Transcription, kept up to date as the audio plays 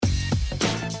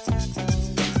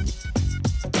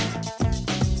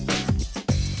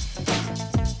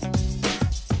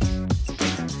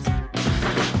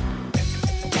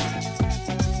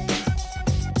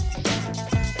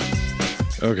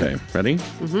Okay, ready?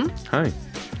 Mm-hmm. Hi.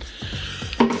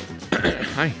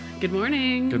 Hi. Good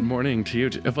morning. Good morning to you.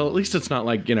 Well, at least it's not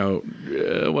like,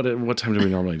 what time do we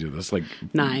normally do this? Like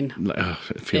 9.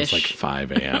 It feels like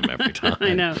 5 a.m. every time.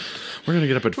 I know. We're going to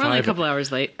get up at 5. We're only a couple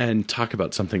hours late. And talk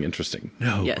about something interesting.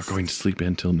 No, Yes. We're going to sleep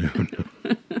in till noon.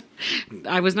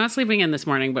 I was not sleeping in this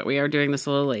morning, but we are doing this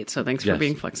a little late, so thanks for Yes.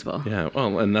 being flexible. Yeah,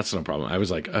 well, and that's no problem. I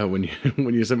was like, when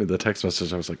you sent me the text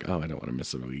message, I was like, I don't want to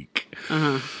miss a week.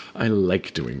 Uh-huh. I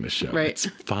like doing this show. Right. It's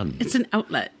fun. It's an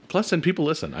outlet. Plus, and people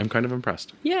listen. I'm kind of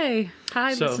impressed. Yay.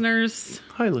 Hi, listeners.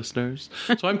 Hi, listeners.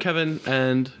 So I'm Kevin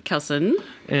and Kelson.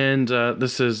 And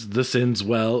this is This Ends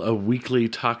Well, a weekly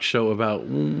talk show about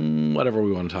whatever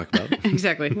we want to talk about.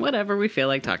 Exactly. Whatever we feel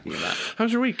like talking about.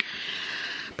 How's your week?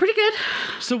 Pretty good.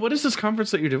 So what is this conference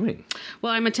that you're doing?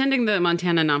 Well, I'm attending the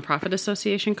Montana Nonprofit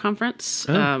Association conference.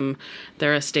 Oh.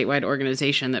 They're a statewide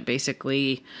organization that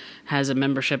basically has a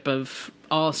membership of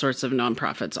all sorts of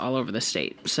nonprofits all over the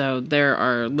state. So there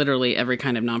are literally every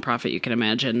kind of nonprofit you can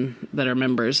imagine that are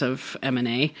members of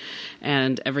MNA.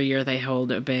 And every year they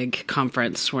hold a big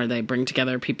conference where they bring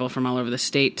together people from all over the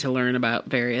state to learn about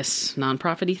various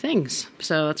nonprofit-y things.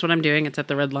 So that's what I'm doing. It's at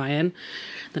the Red Lion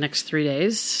the next 3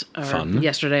 days. Fun.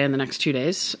 Yesterday and the next 2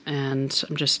 days. And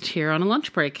I'm just here on a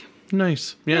lunch break.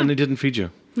 Nice. Yeah, and they didn't feed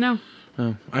you. No.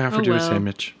 Oh, I offered you a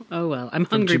sandwich. Oh, well. I'm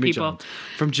hungry, Jimmy people. John's.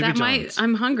 From Jimmy John's.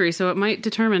 I'm hungry, so it might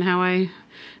determine how I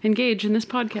engage in this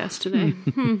podcast today.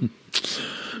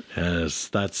 Yes,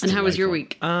 that's And how was your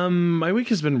delightful. week? My week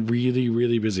has been really,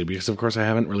 really busy because, of course, I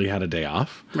haven't really had a day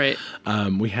off. Right.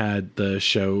 We had the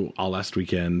show all last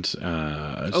weekend.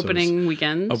 Opening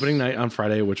weekend. Opening night on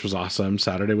Friday, which was awesome.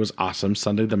 Saturday was awesome.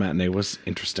 Sunday, the matinee was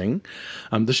interesting.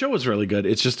 The show was really good.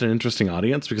 It's just an interesting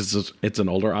audience because it's an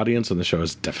older audience, and the show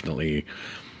is definitely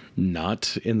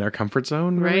not in their comfort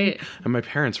zone. Really. Right. And my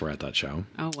parents were at that show.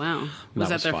 Oh, wow. Was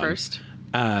that their fun. first?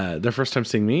 Their first time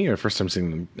seeing me or first time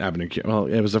seeing Avenue Q? Well,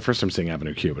 it was their first time seeing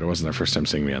Avenue Q, but it wasn't their first time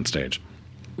seeing me on stage.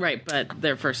 Right, but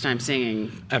their first time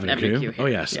singing Avenue Q. here. Oh,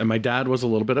 yes. Yeah. And my dad was a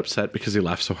little bit upset because he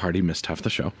laughed so hard he missed half the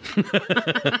show.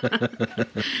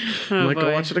 I'm like, go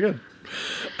boy. watch it again.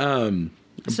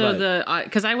 So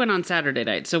because I went on Saturday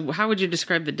night. So how would you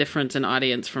describe the difference in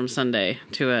audience from Sunday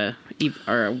to a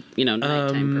nighttime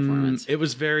performance? It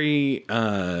was very,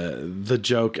 the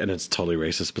joke, and it's totally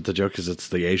racist, but the joke is it's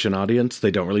the Asian audience. They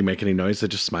don't really make any noise. They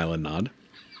just smile and nod.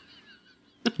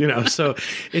 So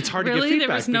it's hard to get Really? feedback.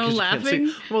 There was no because you can't laughing?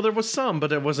 see. Well, there was some,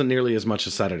 but it wasn't nearly as much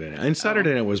as Saturday night. And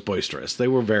Saturday night was boisterous. They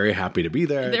were very happy to be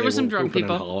there. There were some drunk whooping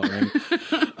and people.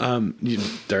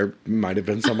 hollering. There might have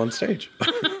been some on stage.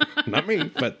 Not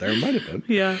me, but there might have been.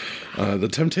 Yeah. The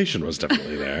temptation was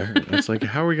definitely there. It's like,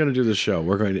 how are we going to do this show?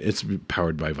 It's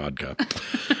powered by vodka.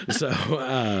 So,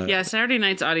 Yeah, Saturday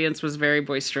night's audience was very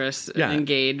boisterous and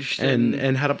engaged. and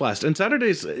had a blast. And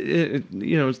Saturdays,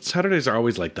 Saturdays are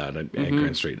always like that at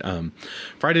Grand Street.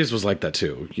 Fridays was like that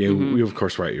too. We of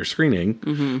course were at your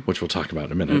screening, which we'll talk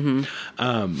about in a minute.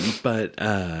 But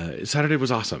Saturday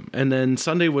was awesome, and then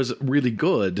Sunday was really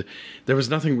good. There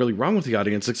was nothing really wrong with the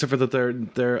audience except for that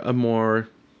they're a more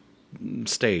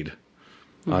staid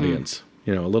audience.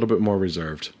 A little bit more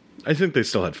reserved. I think they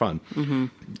still had fun.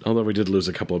 Although we did lose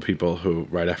a couple of people who,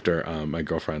 right after my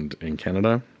girlfriend in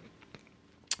Canada,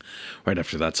 right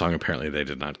after that song, apparently they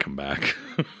did not come back.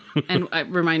 And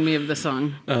remind me of the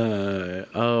song.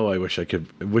 I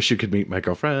wish you could meet my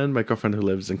girlfriend who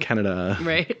lives in Canada.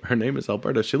 Right. Her name is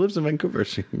Alberta. She lives in Vancouver.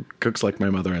 She cooks like my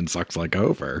mother and sucks like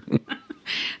Hover.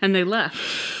 And they left.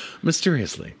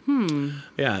 Mysteriously.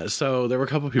 Yeah, so there were a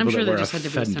couple of people I'm sure that were they just had to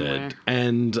be somewhere.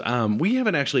 offended. And we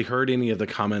haven't actually heard any of the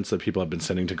comments that people have been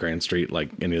sending to Grand Street, like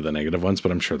any of the negative ones,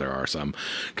 but I'm sure there are some.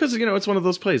 Because, it's one of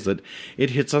those plays that it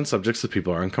hits on subjects that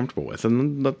people are uncomfortable with,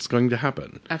 and that's going to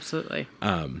happen. Absolutely.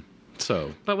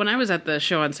 But when I was at the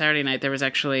show on Saturday night, there was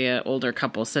actually an older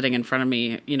couple sitting in front of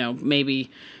me, maybe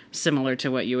similar to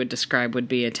what you would describe would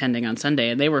be attending on Sunday.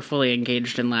 And they were fully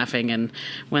engaged and laughing. And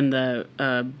when the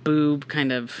boob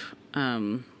kind of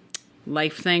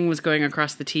life thing was going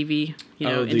across the TV,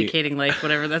 indicating life,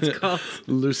 whatever that's called.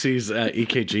 Lucy's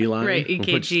EKG line. Right,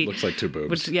 EKG. Which looks like two boobs.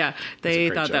 Which, yeah,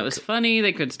 they thought that was funny.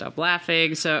 They couldn't stop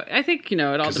laughing. So I think, it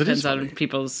all depends on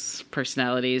people's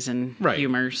personalities and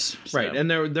humors. So. Right, and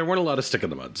there weren't a lot of stick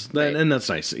in the muds. Right. And that's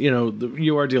nice.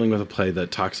 You are dealing with a play that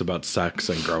talks about sex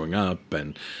and growing up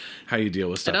and how you deal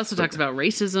with stuff. It also talks about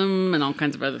racism and all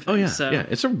kinds of other things. Oh, yeah. So Yeah,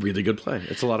 it's a really good play.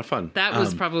 It's a lot of fun. that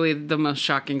was probably the most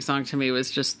shocking song to me, was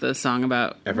just the song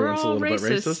about Everyone's we're all a little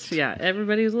bit racist? Yeah,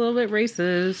 everybody's a little bit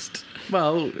racist.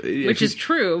 Well, Which is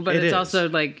true, but it's is. also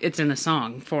like it's in a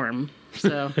song form.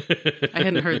 So I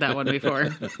hadn't heard that one before.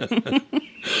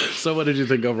 So what did you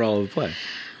think overall of the play?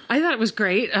 I thought it was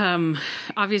great.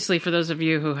 Obviously, for those of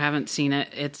you who haven't seen it,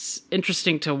 it's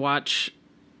interesting to watch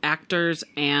actors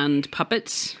and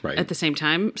puppets at the same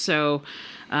time. So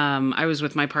I was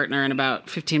with my partner, and about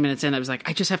 15 minutes in, I was like,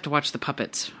 I just have to watch the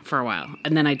puppets for a while.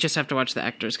 And then I just have to watch the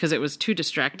actors because it was too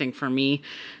distracting for me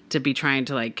to be trying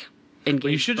to like engage.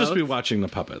 Well, you should just be watching the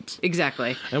puppets.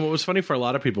 Exactly. And what was funny for a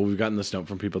lot of people, we've gotten this note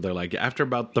from people, they're like, after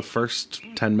about the first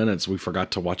 10 minutes, we forgot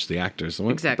to watch the actors.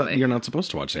 And exactly. You're not supposed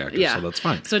to watch the actors, so that's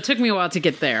fine. So it took me a while to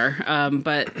get there,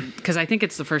 but because I think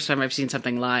it's the first time I've seen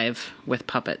something live with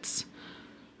puppets.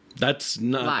 That's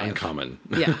not uncommon.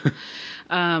 Yeah.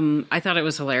 I thought it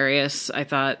was hilarious. I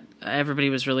thought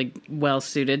everybody was really well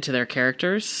suited to their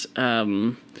characters. We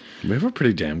have a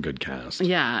pretty damn good cast.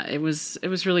 Yeah, it was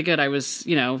really good. I was,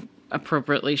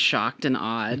 appropriately shocked and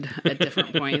awed at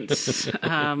different points.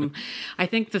 I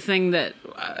think the thing that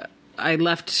I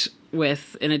left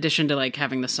with, in addition to like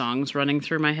having the songs running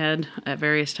through my head at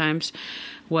various times,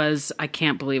 was I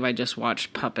can't believe I just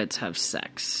watched puppets have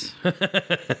sex.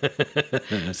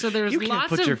 So there's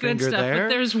lots of good stuff, but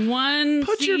there's one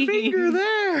Put your finger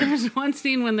there. There's one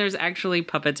scene when there's actually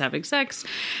puppets having sex,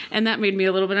 and that made me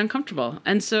a little bit uncomfortable.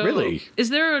 And so, really, is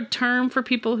there a term for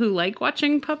people who like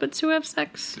watching puppets who have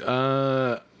sex?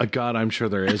 God, I'm sure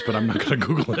there is, but I'm not going to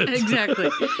Google it. Exactly.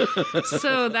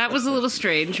 So that was a little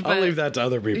strange. But I'll leave that to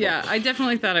other people. Yeah, I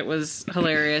definitely thought it was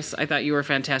hilarious. I thought you were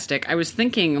fantastic. I was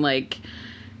thinking, like,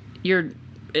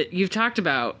 you've talked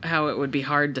about how it would be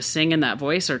hard to sing in that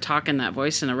voice or talk in that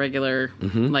voice in a regular,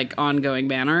 like, ongoing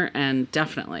manner. And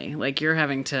definitely, like, you're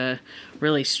having to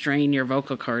really strain your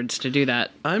vocal cords to do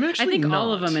that. I think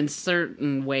all of them, in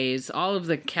certain ways, all of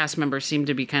the cast members seem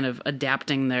to be kind of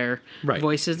adapting their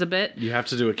voices a bit. You have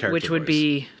to do a character which would voice.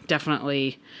 Be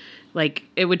definitely, like,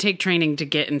 it would take training to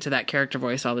get into that character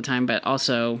voice all the time, but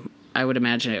also I would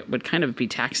imagine it would kind of be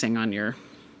taxing on your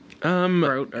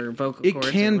throat or vocal cords.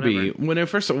 It can be. When I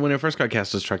first got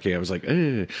cast as Trekkie, I was like,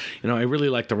 I really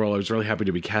liked the role. I was really happy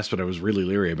to be cast, but I was really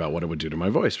leery about what it would do to my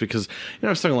voice because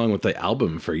I've sung along with the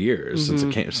album for years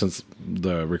since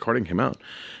the recording came out,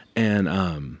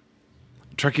 and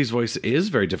Trekkie's voice is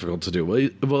very difficult to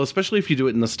do. Well, especially if you do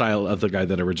it in the style of the guy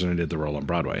that originated the role on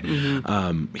Broadway.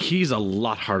 He's a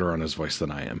lot harder on his voice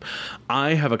than I am.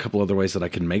 I have a couple other ways that I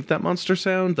can make that monster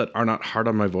sound that are not hard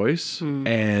on my voice,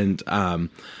 and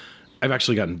I've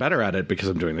actually gotten better at it because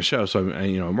I'm doing the show, so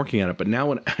I'm working at it. But now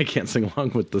when I can't sing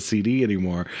along with the CD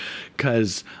anymore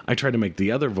because I try to make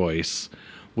the other voice,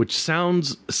 which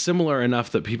sounds similar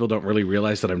enough that people don't really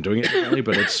realize that I'm doing it differently,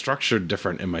 but it's structured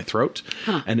different in my throat,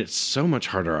 and it's so much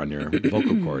harder on your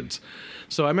vocal cords.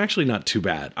 So I'm actually not too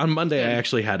bad. On Monday, I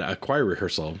actually had a choir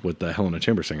rehearsal with the Helena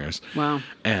Chamber Singers. Wow.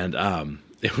 And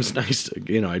it was nice.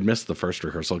 I'd missed the first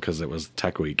rehearsal because it was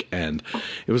Tech Week, and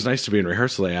it was nice to be in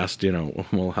rehearsal. They asked,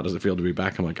 well, how does it feel to be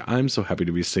back? I'm like, I'm so happy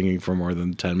to be singing for more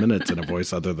than 10 minutes in a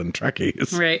voice other than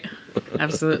Trekkie's. Right.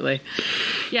 Absolutely.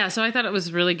 Yeah, so I thought it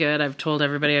was really good. I've told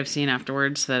everybody I've seen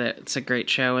afterwards that it's a great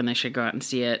show and they should go out and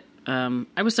see it.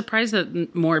 I was surprised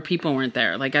that more people weren't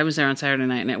there. Like, I was there on Saturday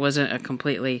night, and it wasn't a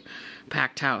completely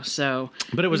packed house.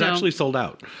 But it was actually sold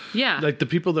out. Yeah. Like, the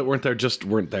people that weren't there just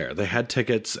weren't there. They had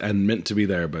tickets and meant to be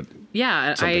there, but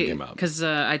something came up. Because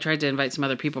I tried to invite some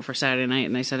other people for Saturday night,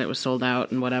 and they said it was sold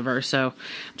out and whatever. So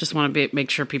just want to make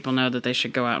sure people know that they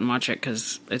should go out and watch it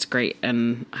because it's great.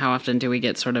 And how often do we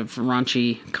get sort of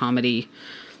raunchy comedy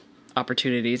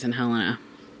opportunities in Helena?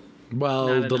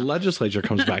 Well, the legislature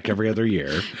comes back every other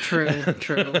year. True.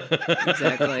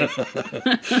 Exactly.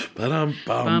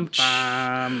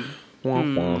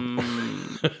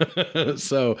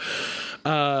 So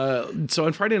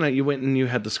on Friday night, you went and you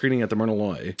had the screening at the Myrna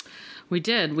Loy. We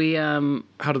did.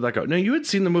 How did that go? Now, you had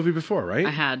seen the movie before, right? I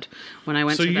had. When I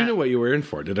went so you knew what you were in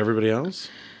for. Did everybody else?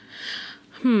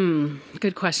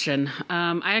 Good question.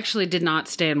 I actually did not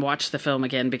stay and watch the film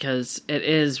again because it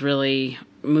is really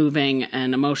moving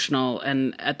and emotional.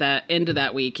 And at the end of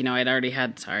that week, I had already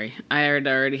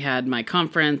had my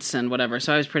conference and whatever.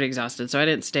 So I was pretty exhausted. So I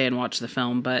didn't stay and watch the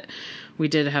film, but we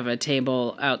did have a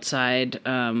table outside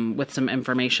with some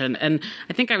information. And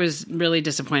I think I was really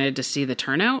disappointed to see the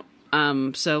turnout.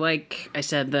 So like I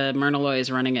said, the Myrna Loy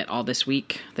is running it all this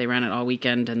week. They ran it all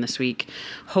weekend and this week.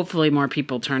 Hopefully more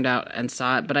people turned out and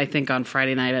saw it. But I think on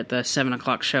Friday night at the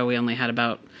 7:00 show, we only had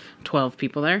about 12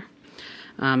 people there.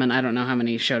 And I don't know how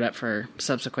many showed up for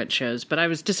subsequent shows. But I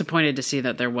was disappointed to see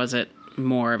that there wasn't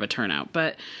more of a turnout.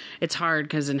 But it's hard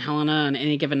because in Helena on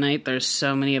any given night, there's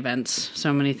so many events,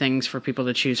 so many things for people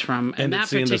to choose from. And that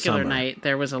particular night,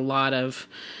 there was a lot of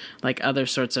like other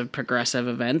sorts of progressive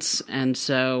events. And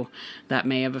so that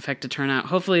may have affected turnout.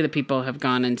 Hopefully the people have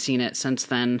gone and seen it since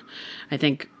then. I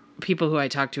think people who I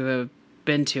talked to have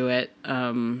been to it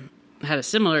had a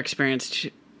similar experience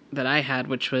that I had,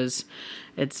 which was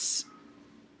it's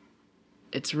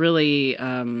really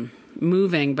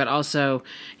moving, but also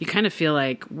you kind of feel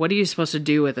like, what are you supposed to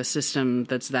do with a system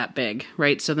that's that big,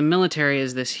 right? So the military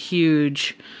is this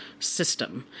huge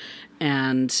system,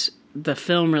 and the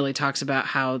film really talks about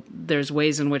how there's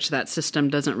ways in which that system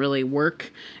doesn't really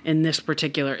work in this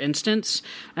particular instance.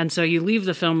 And so you leave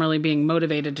the film really being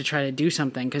motivated to try to do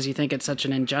something because you think it's such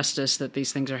an injustice that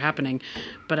these things are happening.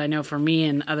 But I know for me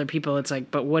and other people, it's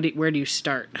like, but where do you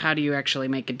start? How do you actually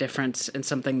make a difference in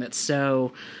something that's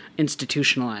so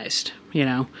institutionalized, you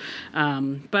know?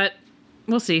 But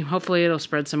we'll see. Hopefully it'll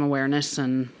spread some awareness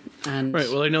and right.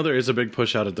 Well, I know there is a big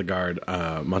push out at the Guard,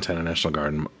 Montana National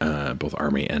Guard, both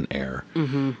Army and Air,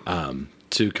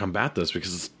 to combat this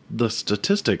because the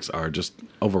statistics are just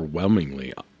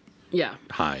overwhelmingly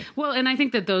high. Well, and I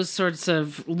think that those sorts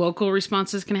of local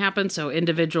responses can happen. So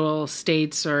individual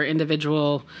states or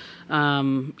individual,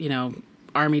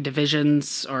 Army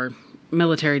divisions or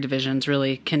military divisions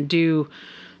really can do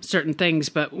certain things.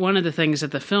 But one of the things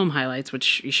that the film highlights,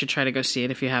 which you should try to go see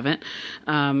it if you haven't,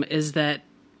 is that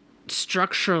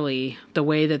structurally, the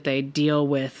way that they deal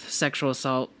with sexual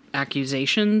assault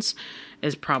accusations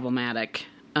is problematic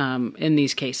in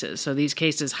these cases. So these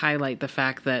cases highlight the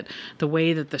fact that the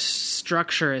way that the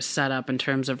structure is set up in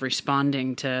terms of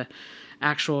responding to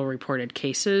actual reported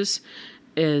cases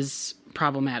is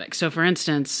problematic. So, for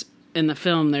instance, in the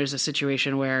film, there's a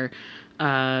situation where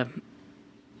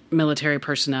military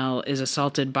personnel is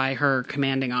assaulted by her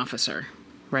commanding officer,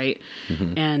 right?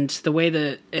 Mm-hmm. And the way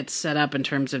that it's set up in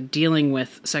terms of dealing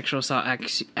with sexual assault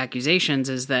accusations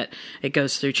is that it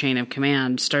goes through chain of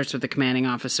command, starts with the commanding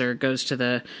officer, goes to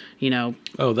the,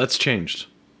 Oh, that's changed.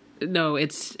 No,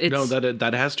 it's No,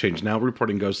 that has changed. Now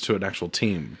reporting goes to an actual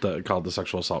team called the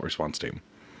Sexual Assault Response Team.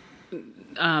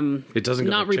 It doesn't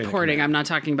go not reporting. I'm not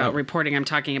talking about reporting. I'm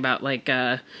talking about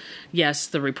yes,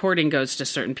 the reporting goes to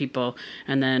certain people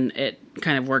and then it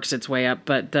kind of works its way up,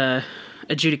 but the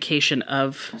adjudication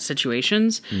of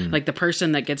situations, like the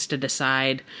person that gets to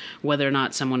decide whether or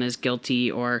not someone is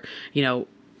guilty or,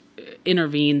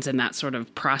 intervenes in that sort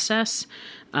of process,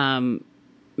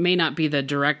 may not be the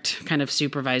direct kind of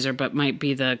supervisor, but might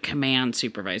be the command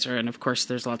supervisor. And of course,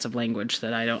 there's lots of language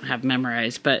that I don't have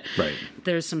memorized, but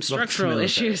there's some structural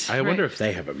issues. I wonder if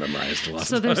they have it memorized a lot.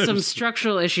 So there's some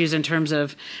structural issues in terms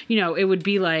of, it would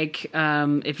be like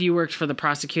if you worked for the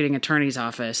prosecuting attorney's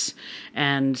office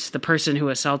and the person who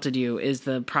assaulted you is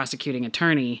the prosecuting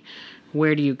attorney,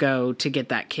 where do you go to get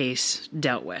that case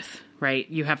dealt with, right?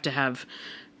 You have to have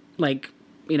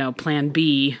plan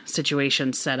B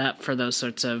situations set up for those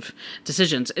sorts of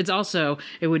decisions.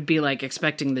 It would be like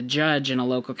expecting the judge in a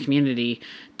local community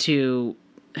to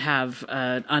have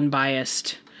an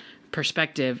unbiased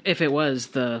perspective if it was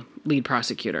the lead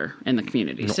prosecutor in the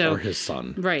community. Or his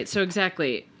son. Right. So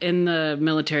exactly. In the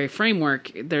military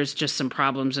framework, there's just some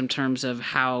problems in terms of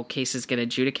how cases get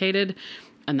adjudicated.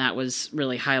 And that was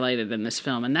really highlighted in this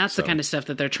film. And that's the kind of stuff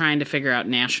that they're trying to figure out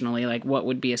nationally, like what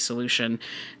would be a solution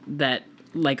that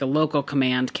a local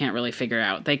command can't really figure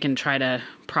out. They can try to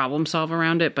problem solve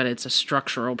around it, but it's a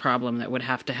structural problem that would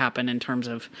have to happen in terms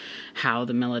of how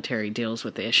the military deals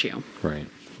with the issue. Right.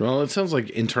 Well, it sounds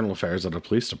like internal affairs at a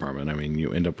police department. I mean,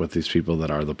 you end up with these people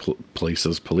that are the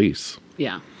police's police.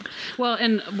 Yeah. Well,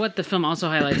 and what the film also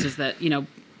highlights is that,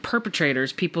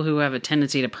 perpetrators, people who have a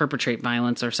tendency to perpetrate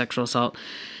violence or sexual assault,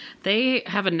 they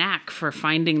have a knack for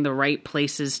finding the right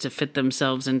places to fit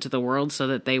themselves into the world so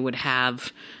that they would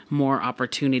have more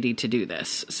opportunity to do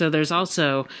this. So there's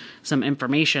also some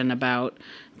information about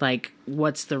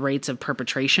what's the rates of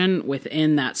perpetration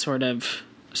within that sort of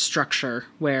structure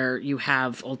where you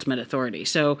have ultimate authority.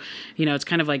 So, it's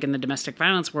kind of like in the domestic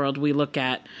violence world, we look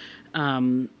at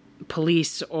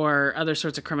police or other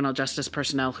sorts of criminal justice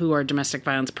personnel who are domestic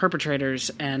violence perpetrators,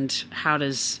 and how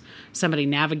does somebody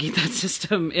navigate that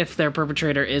system if their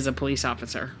perpetrator is a police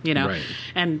officer, Right.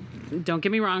 And don't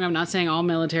get me wrong, I'm not saying all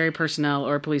military personnel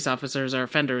or police officers are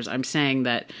offenders. I'm saying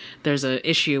that there's an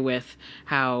issue with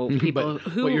how people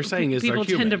what you're saying is people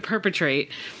tend to perpetrate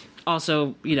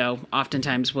also,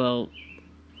 oftentimes will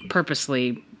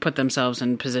purposely put themselves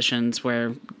in positions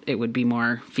where it would be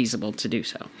more feasible to do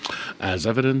so. As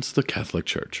evidence, the Catholic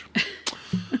Church.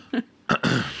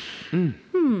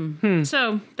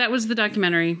 So that was the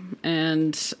documentary,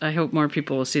 and I hope more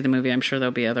people will see the movie. I'm sure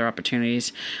there'll be other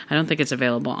opportunities. I don't think it's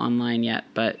available online yet,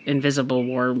 but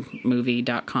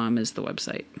invisiblewarmovie.com is the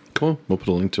website. Cool. We'll put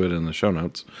a link to it in the show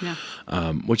notes. Yeah.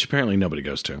 Which apparently nobody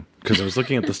goes to, because I was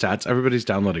looking at the stats. Everybody's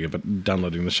downloading it, but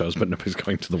downloading the shows, but nobody's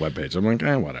going to the webpage. I'm like,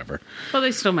 whatever. Well,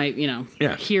 they still might,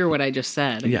 hear what I just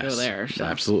said and go there. So.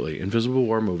 Absolutely.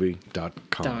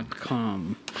 Invisiblewarmovie.com.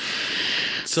 .com.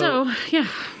 So, yeah.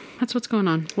 That's what's going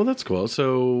on. Well, that's cool.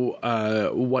 So,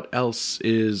 what else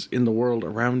is in the world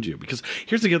around you? Because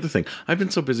here's the other thing. I've been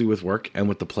so busy with work and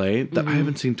with the play that I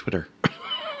haven't seen Twitter.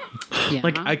 Yeah.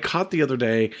 Like, I caught the other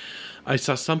day, I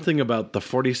saw something about the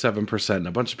 47%, and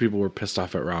a bunch of people were pissed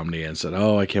off at Romney and said,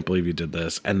 I can't believe you did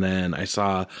this. And then I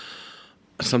saw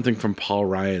something from Paul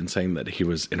Ryan saying that he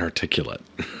was inarticulate.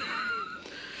 And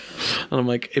I'm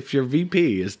like, if your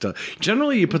VP is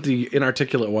generally you put the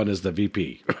inarticulate one as the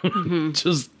VP.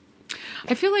 Just...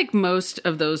 I feel like most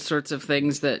of those sorts of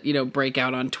things that, break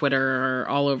out on Twitter or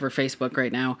all over Facebook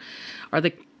right now are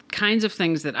the kinds of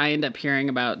things that I end up hearing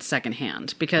about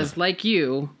secondhand. Because like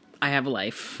you, I have a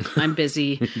life. I'm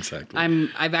busy. Exactly.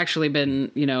 I've actually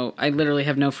been, I literally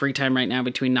have no free time right now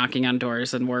between knocking on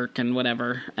doors and work and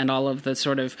whatever, and all of the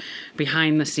sort of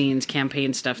behind the scenes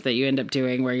campaign stuff that you end up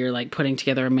doing where you're like putting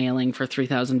together a mailing for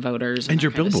 3,000 voters. And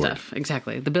your billboard. Stuff.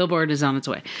 Exactly. The billboard is on its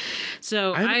way.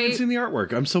 So I haven't seen the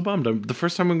artwork. I'm so bummed. The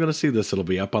first time I'm going to see this, it'll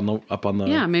be up on the.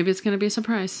 Yeah, maybe it's going to be a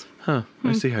surprise. Huh.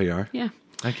 I see how you are. Yeah.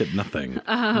 I get nothing.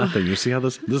 Nothing. You see how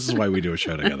this is why we do a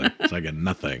show together. So I get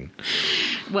nothing.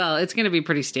 Well, it's going to be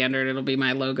pretty standard. It'll be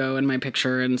my logo and my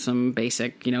picture and some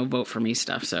basic, vote for me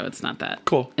stuff. So it's not that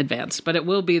cool advanced, but it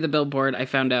will be the billboard. I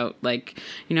found out,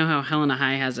 how Helena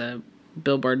High has a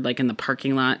billboard in the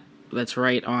parking lot that's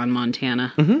right on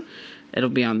Montana. Mm-hmm.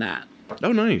 It'll be on that.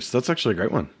 Oh, nice. That's actually a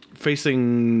great one.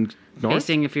 Facing north?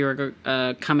 Facing if you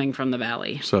were coming from the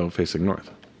valley. So facing north.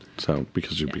 So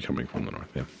because you'd be coming from the north,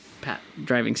 yeah. Pat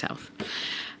driving south.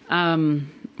 What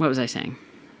was I saying?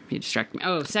 You distracted me.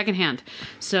 Oh, secondhand.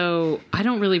 So I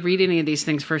don't really read any of these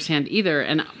things firsthand either.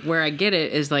 And where I get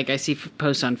it is I see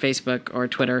posts on Facebook or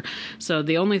Twitter. So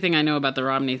the only thing I know about the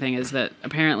Romney thing is that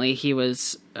apparently he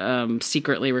was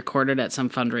secretly recorded at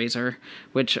some fundraiser,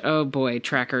 which, oh boy,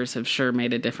 trackers have sure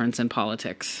made a difference in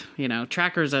politics.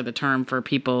 Trackers are the term for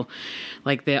people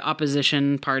like the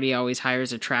opposition party always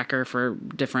hires a tracker for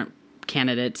different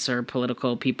candidates or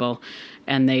political people,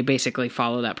 and they basically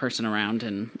follow that person around,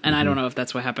 and I don't know if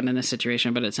that's what happened in this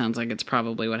situation, but it sounds like it's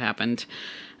probably what happened.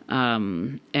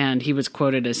 And he was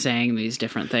quoted as saying these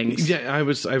different things. Yeah, I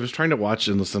was trying to watch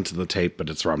and listen to the tape, but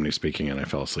it's Romney speaking, and I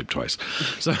fell asleep twice.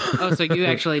 So, so you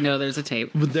actually know there's a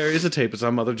tape? There is a tape. It's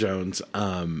on Mother Jones,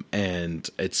 and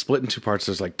it's split in two parts.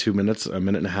 There's 2 minutes, a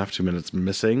minute and a half, 2 minutes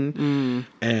missing,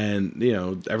 and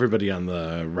everybody on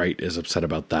the right is upset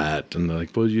about that, and they're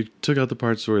like, "Well, you took out the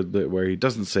parts where he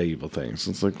doesn't say evil things."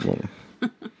 It's like, well.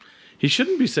 He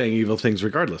shouldn't be saying evil things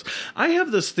regardless. I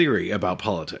have this theory about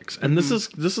politics, and this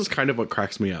is kind of what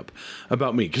cracks me up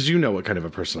about me, because you know what kind of a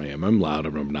person I am. I'm loud,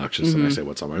 I'm obnoxious, and I say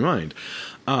what's on my mind.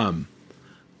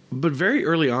 But very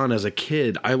early on as a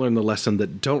kid, I learned the lesson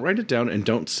that don't write it down and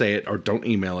don't say it or don't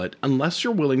email it unless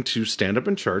you're willing to stand up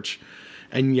in church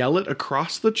and yell it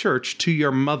across the church to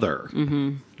your mother.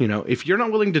 If you're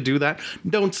not willing to do that,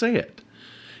 don't say it.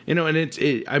 And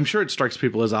I'm sure it strikes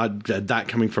people as odd that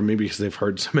coming from me because they've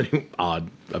heard so many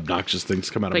odd, obnoxious things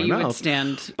come out of my mouth.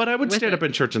 But I would stand up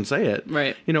in church and say it.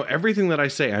 Right. Everything that I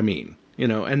say, I mean.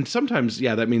 And sometimes,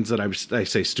 that means that I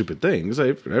say stupid things.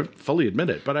 I fully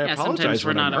admit it. But I apologize sometimes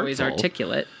when we're I'm not always hurtful.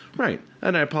 articulate. Right.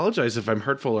 And I apologize if I'm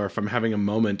hurtful or if I'm having a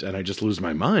moment and I just lose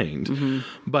my mind.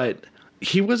 But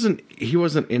he wasn't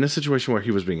in a situation where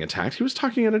he was being attacked. He was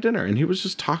talking at a dinner, and he was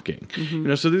just talking.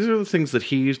 So these are the things that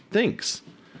he thinks.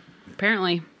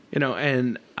 Apparently.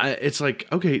 And it's like,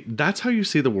 okay, that's how you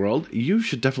see the world. You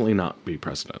should definitely not be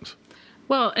president.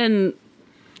 Well, and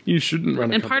you shouldn't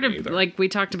run a and part of either. We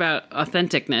talked about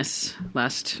authenticness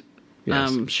last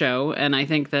show, and I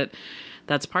think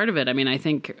that's part of it. I mean, I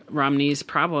think Romney's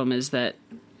problem is that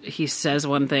he says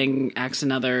one thing, acts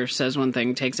another, says one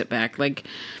thing, takes it back.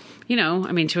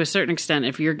 I mean, to a certain extent,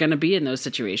 if you're going to be in those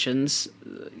situations,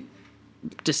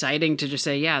 deciding to just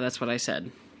say, yeah, that's what I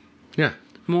said. Yeah.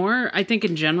 I think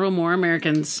in general, more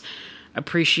Americans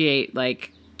appreciate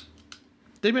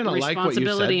they may not like what you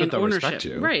said, but they'll respect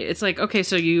you. Right. It's like, okay,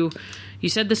 so you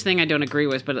said this thing I don't agree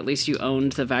with, but at least you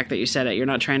owned the fact that you said it. You're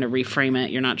not trying to reframe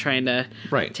it. You're not trying to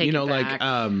take it back,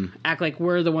 act like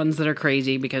we're the ones that are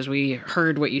crazy because we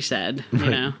heard what you said.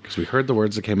 Because we heard the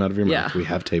words that came out of your mouth. We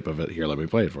have tape of it. Here, let me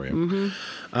play it for you.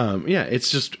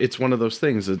 It's one of those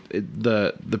things.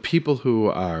 The people who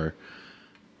are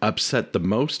upset the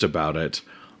most about it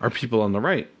are people on the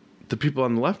right. The people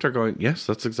on the left are going, yes,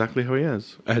 that's exactly how he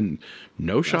is. And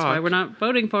no shock. That's why we're not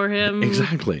voting for him.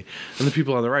 Exactly. And the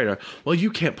people on the right are, well, you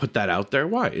can't put that out there.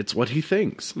 Why? It's what he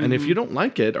thinks. And if you don't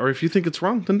like it, or if you think it's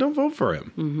wrong, then don't vote for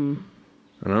him.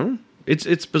 You know?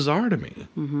 It's bizarre to me.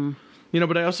 You know,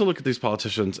 but I also look at these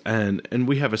politicians, and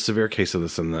we have a severe case of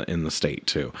this in the state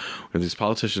too. We have these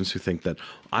politicians who think that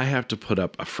I have to put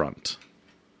up a front.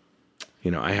 You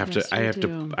know, I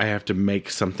have to make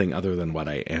something other than what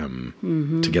I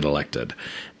am to get elected.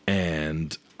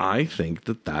 And I think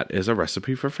that is a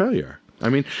recipe for failure. I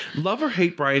mean, love or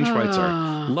hate Brian Schweitzer.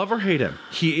 Love or hate him.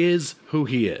 He is who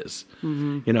he is.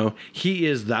 You know, he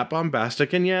is that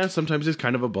bombastic. And yeah, sometimes he's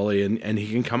kind of a bully and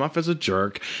he can come off as a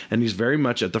jerk. And he's very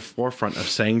much at the forefront of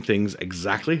saying things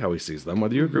exactly how he sees them,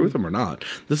 whether you agree with him or not.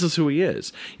 This is who he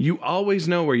is. You always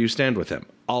know where you stand with him.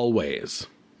 Always.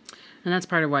 And that's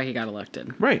part of why he got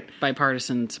elected. Right.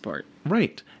 Bipartisan support.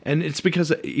 Right. And it's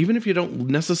because even if you don't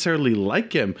necessarily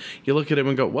like him, you look at him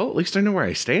and go, well, at least I know where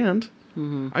I stand.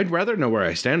 I'd rather know where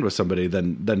I stand with somebody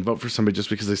than vote for somebody just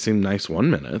because they seem nice 1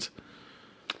 minute.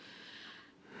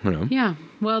 You know? Yeah.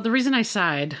 Well, the reason I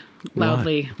sighed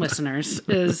loudly, listeners,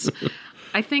 is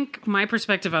I think my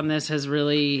perspective on this has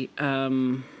really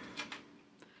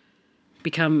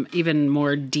become even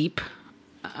more deep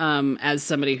as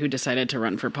somebody who decided to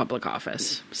run for public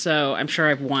office. So I'm sure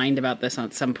I've whined about this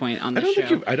at some point on the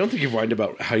show. I don't think you've whined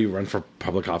about how you run for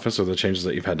public office or the changes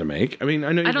that you've had to make. I mean,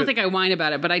 I don't think I whine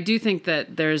about it, but I do think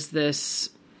that there's this...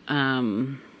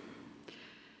 I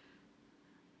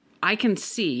can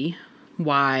see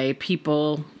why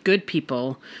good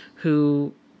people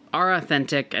who are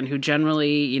authentic and who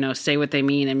generally, you know, say what they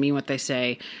mean and mean what they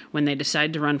say, when they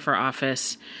decide to run for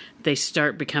office, they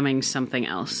start becoming something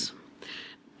else.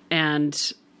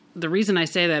 And the reason I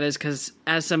say that is because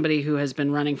as somebody who has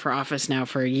been running for office now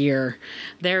for a year,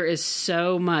 there is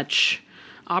so much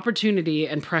opportunity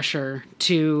and pressure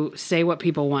to say what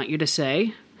people want you to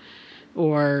say,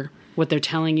 or what they're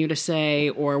telling you to say,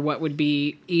 or what would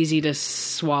be easy to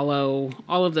swallow,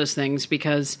 all of those things,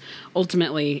 because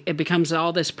ultimately it becomes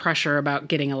all this pressure about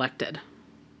getting elected.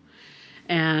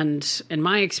 And in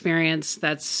my experience,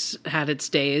 that's had its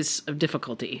days of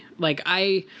difficulty. Like,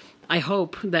 I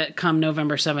hope that come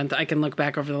November 7th, I can look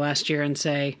back over the last year and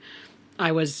say,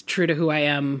 I was true to who I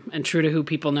am and true to who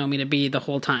people know me to be the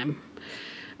whole time.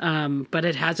 But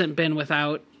it hasn't been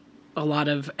without a lot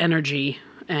of energy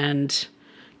and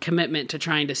commitment to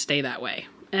trying to stay that way.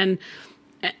 And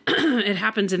it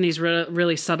happens in these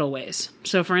really subtle ways.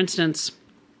 So, for instance,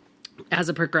 as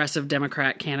a progressive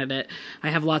Democrat candidate, I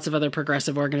have lots of other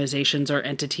progressive organizations or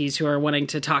entities who are wanting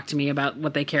to talk to me about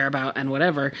what they care about and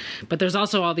whatever. But there's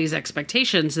also all these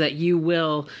expectations that you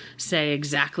will say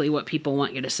exactly what people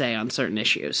want you to say on certain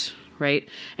issues, right?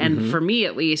 And for me,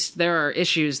 at least, there are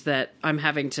issues that I'm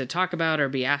having to talk about or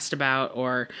be asked about,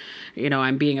 or, you know,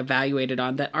 I'm being evaluated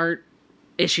on that aren't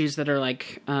issues that are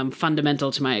like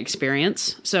fundamental to my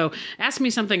experience. So ask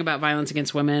me something about violence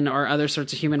against women or other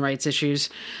sorts of human rights issues.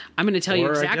 I'm going to tell you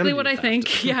exactly what I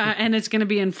think. Yeah. And it's going to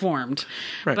be informed.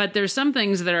 Right. But there's some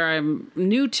things that I'm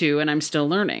new to and I'm still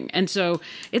learning. And so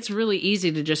it's really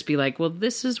easy to just be like, well,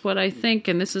 this is what I think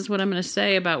and this is what I'm going to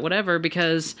say about whatever,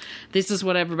 because this is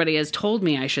what everybody has told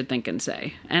me I should think and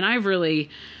say. And I've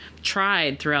really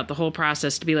tried throughout the whole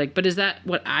process to be like, but is that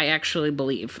what I actually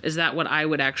believe? Is that what I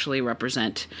would actually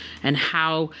represent? And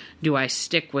how do I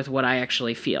stick with what I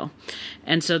actually feel?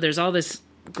 And so there's all this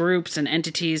groups and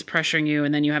entities pressuring you,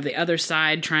 and then you have the other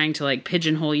side trying to like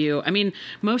pigeonhole you. I mean,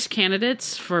 most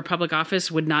candidates for public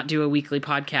office would not do a weekly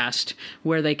podcast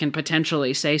where they can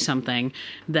potentially say something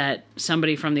that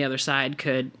somebody from the other side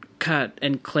could cut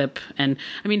and clip. And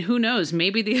I mean, who knows,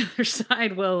 maybe the other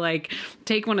side will like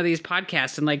take one of these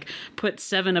podcasts and like put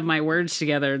 7 of my words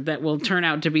together that will turn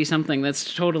out to be something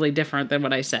that's totally different than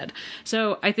what I said.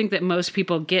 So I think that most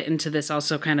people get into this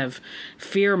also kind of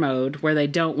fear mode where they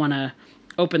don't want to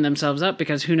open themselves up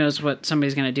because who knows what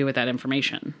somebody's going to do with that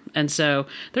information. And so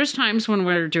there's times when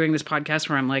we're doing this podcast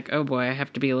where I'm like, oh boy, I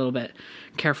have to be a little bit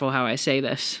careful how I say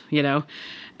this, you know?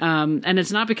 And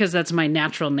it's not because that's my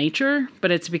natural nature,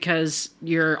 but it's because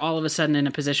you're all of a sudden in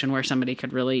a position where somebody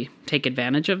could really take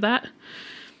advantage of that.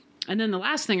 And then the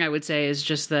last thing I would say is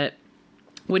just that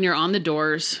when you're on the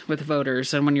doors with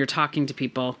voters and when you're talking to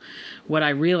people, what I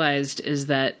realized is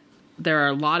that there are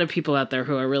a lot of people out there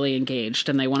who are really engaged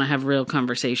and they want to have real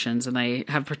conversations and they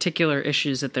have particular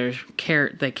issues that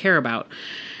they care about.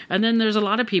 And then there's a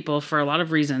lot of people, for a lot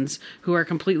of reasons, who are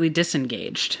completely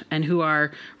disengaged and who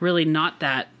are really not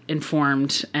that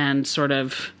informed and sort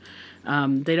of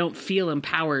They don't feel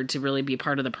empowered to really be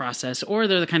part of the process, or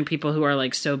they're the kind of people who are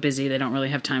like so busy they don't really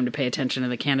have time to pay attention to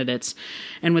the candidates.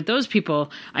 And with those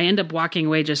people, I end up walking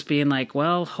away just being like,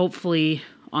 well, hopefully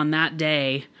on that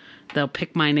day they'll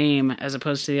pick my name as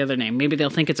opposed to the other name. Maybe they'll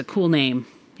think it's a cool name,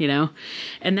 you know?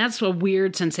 And that's a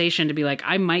weird sensation to be like,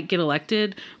 I might get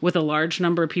elected with a large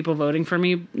number of people voting for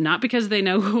me, not because they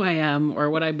know who I am or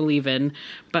what I believe in,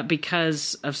 but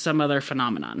because of some other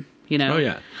phenomenon, you know? Oh,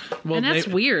 yeah. Well, and that's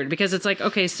weird because it's like,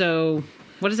 okay, so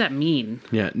what does that mean?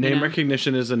 Yeah, name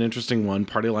recognition is an interesting one.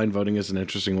 Party line voting is an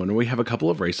interesting one. We have a couple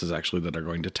of races, actually, that are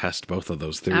going to test both of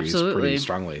those theories pretty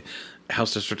strongly.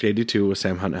 House District 82 with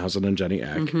Sam Hunthausen and Jenny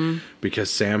Eck,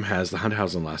 because Sam has the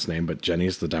Hunthausen last name, but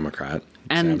Jenny's the Democrat.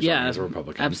 And Sam's a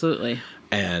Republican. Absolutely.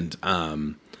 And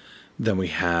then we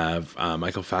have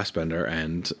Michael Fassbender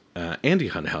and Andy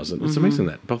Hunthausen. It's amazing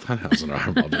that both Hunthausen are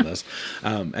involved in this.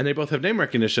 And they both have name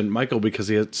recognition. Michael, because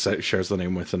he shares the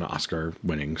name with an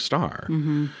Oscar-winning star.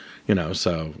 You know,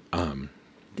 so...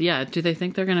 yeah, do they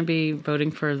think they're going to be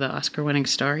voting for the Oscar-winning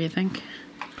star, you think?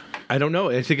 I don't know.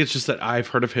 I think it's just that I've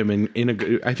heard of him in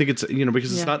a. I think it's, you know,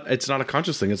 because it's not a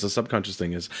conscious thing. It's a subconscious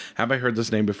thing. Is, have I heard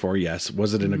this name before? Yes.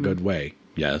 Was it in a good way?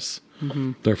 Yes.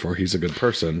 Therefore, he's a good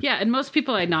person. Yeah, and most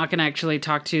people I knock and actually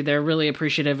talk to, they're really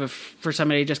appreciative of for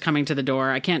somebody just coming to the door.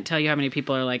 I can't tell you how many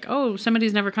people are like, oh,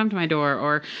 somebody's never come to my door,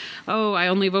 or oh, I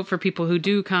only vote for people who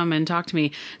do come and talk to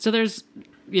me. So there's,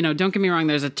 you know, don't get me wrong,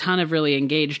 there's a ton of really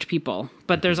engaged people,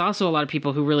 but there's also a lot of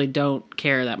people who really don't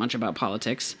care that much about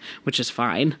politics, which is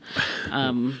fine.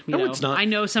 It's not. I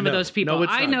know some of those people. No,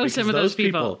 it's not, I know some of those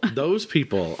people. Those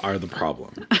people are the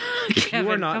problem. If Kevin,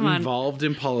 you are not involved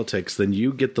in politics, then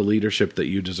you get the leadership that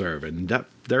you deserve, and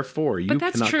therefore you. But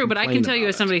that's cannot true. But I can tell you,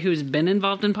 as it. somebody who's been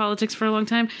involved in politics for a long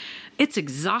time, it's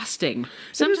exhausting.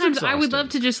 Sometimes I would love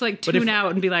to just like tune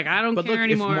out and be like, I don't care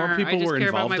anymore. If more people I just were care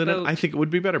involved about my in vote. it, I think it would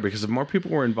be better, because if more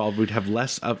people were involved, we'd have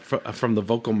less from the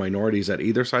vocal minorities at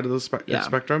either side of the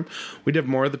spectrum. We'd have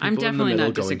more of the people in the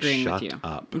middle going, "Shut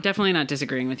up." I'm definitely not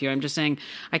disagreeing with you. I'm just saying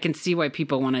I can see why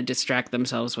people want to distract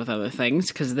themselves with other things,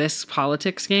 because this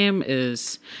politics game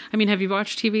is. I mean, have you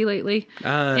watched TV lately?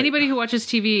 Anybody who watches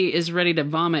TV is ready to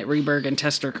vomit Rehberg and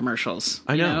Tester commercials.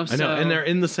 I know, and they're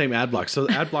in the same ad block. So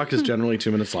the ad block is generally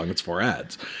 2 minutes long. It's 4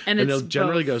 ads, and it's it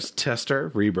generally goes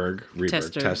Tester, Rehberg,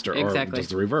 Tester, or exactly.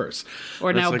 just the reverse. Or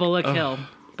and now Bullock Hill.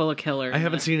 Bullock Hill. I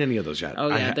haven't seen any of those yet. Oh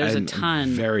yeah, there's a ton. I'm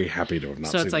very happy to have not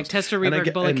seen those. So it's like Tester,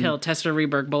 Rehberg, Bullock Hill, Tester,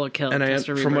 Rehberg, Bullock Hill, and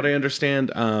Tester, from Rehberg. what I understand,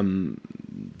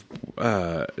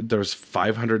 there's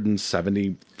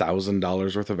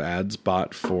 $570,000 worth of ads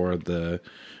bought for the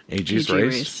AG's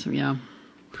race. Yeah.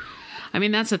 I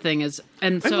mean, that's the thing is,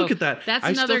 and so I look at that. That's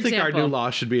I another still think example. our new law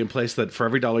should be in place that for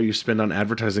every dollar you spend on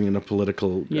advertising in a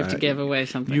political, you have to give away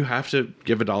something. You have to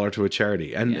give $1 to a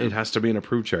charity, and it has to be an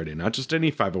approved charity, not just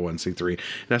any 501c3. It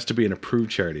has to be an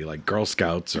approved charity, like Girl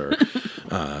Scouts or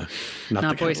not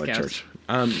the Boy Catholic Scouts. Church.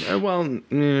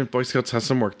 Boy Scouts has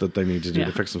some work that they need to do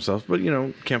to fix themselves, but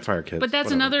Campfire Kids. But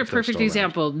that's another perfect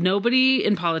example. Nobody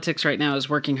in politics right now is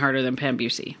working harder than Pam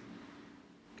Busey.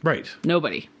 Right.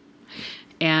 Nobody.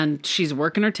 And she's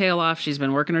working her tail off. She's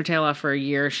been working her tail off for a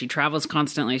year. She travels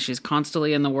constantly. She's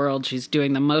constantly in the world. She's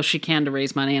doing the most she can to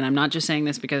raise money. And I'm not just saying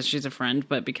this because she's a friend,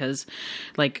 but because,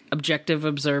 like, objective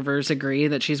observers agree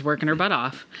that she's working her butt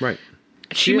off. Right.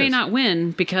 She may not win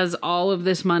because all of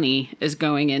this money is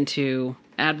going into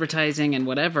advertising and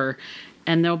whatever.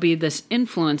 And there'll be this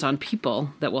influence on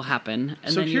people that will happen.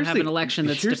 And then you have an election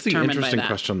that's determined by that. Here's the interesting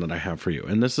question that I have for you.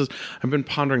 And this is, I've been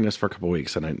pondering this for a couple of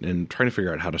weeks, and trying to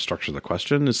figure out how to structure the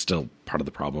question is still part of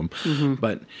the problem.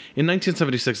 But in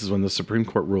 1976 is when the Supreme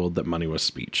Court ruled that money was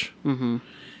speech.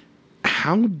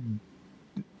 How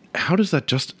does that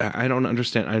just, I don't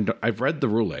understand. I've read the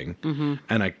ruling,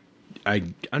 and I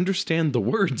understand the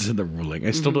words in the ruling.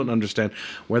 I still don't understand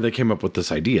where they came up with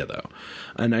this idea, though.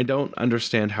 And I don't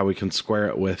understand how we can square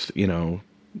it with,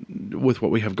 with what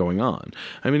we have going on.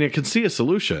 I mean, I can see a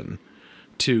solution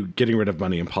to getting rid of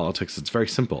money in politics. It's very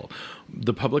simple.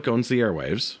 The public owns the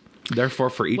airwaves. Therefore,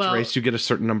 for each race, you get a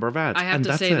certain number of ads. I have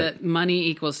to say that money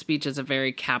equals speech is a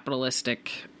very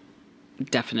capitalistic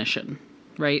definition,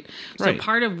 right? So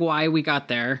part of why we got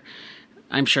there,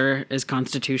 I'm sure, is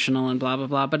constitutional and blah, blah,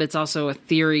 blah. But it's also a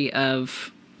theory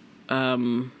of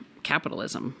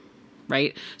capitalism,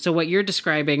 right? So what you're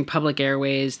describing, public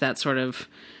airways, that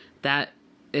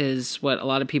is what a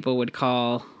lot of people would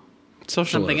call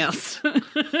socialism. Something else.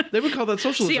 They would call that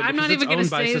socialism. See, I'm not even going to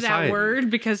say that word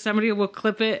because somebody will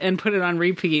clip it and put it on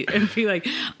repeat and be like,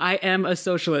 I am a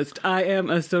socialist. I am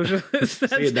a socialist.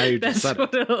 See, now you just said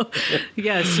it.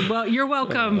 Yes. Well, you're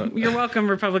welcome. You're welcome,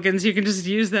 Republicans. You can just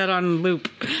use that on loop.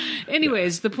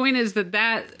 Anyways, the point is that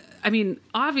I mean,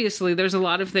 obviously, there's a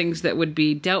lot of things that would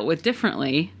be dealt with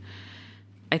differently,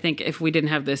 I think, if we didn't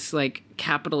have this, like,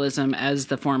 capitalism as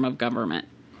the form of government.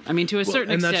 I mean, to a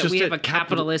certain extent, we have a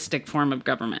capitalistic form of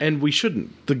government. And we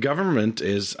shouldn't. The government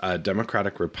is a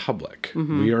democratic republic.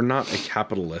 Mm-hmm. We are not a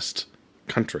capitalist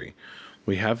country.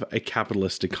 We have a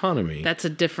capitalist economy. That's a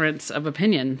difference of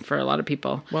opinion for a lot of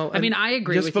people. Well, I mean, I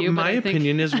agree with you. But my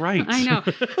opinion is right. I know.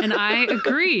 And I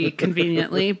agree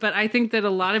conveniently. But I think that a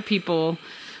lot of people,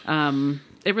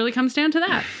 it really comes down to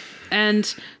that. And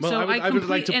so I would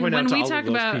like to point out to all of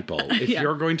those people, if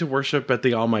you're going to worship at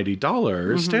the almighty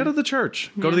dollar, stay out of the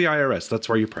church. Go to the IRS. That's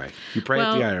where you pray. You pray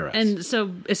at the IRS. And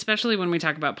so, especially when we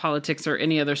talk about politics or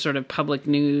any other sort of public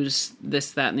news,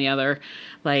 this, that, and the other,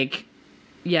 like,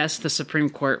 yes, the Supreme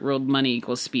Court ruled money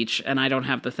equals speech, and I don't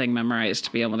have the thing memorized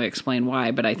to be able to explain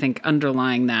why, but I think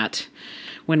underlying that,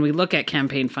 when we look at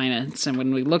campaign finance and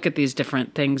when we look at these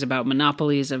different things about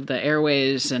monopolies of the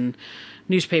airways and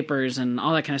newspapers and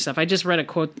all that kind of stuff. I just read a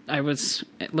quote. I was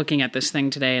looking at this thing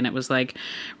today, and it was like,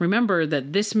 remember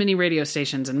that this many radio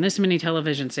stations and this many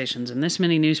television stations and this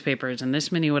many newspapers and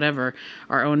this many whatever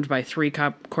are owned by 3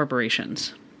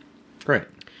 corporations. Right.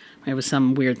 It was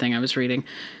some weird thing I was reading.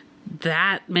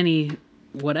 That many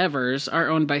whatevers are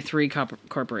owned by 3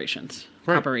 corporations.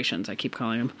 Right. Corporations, I keep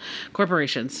calling them.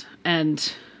 Corporations.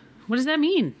 And what does that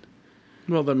mean?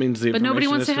 Well, that means the but nobody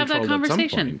information wants to is have that controlled at some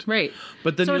conversation, point. right?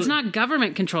 But then so it's not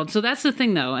government controlled. So that's the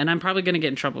thing, though, and I'm probably going to get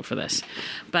in trouble for this.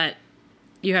 But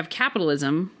you have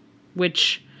capitalism,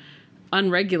 which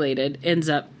unregulated ends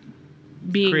up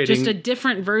being just a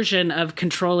different version of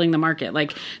controlling the market.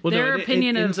 Like their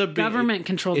opinion of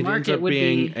government-controlled market would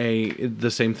be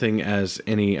the same thing as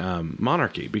any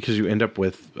monarchy, because you end up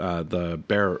with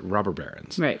the robber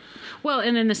barons. Right. Well,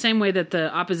 and in the same way that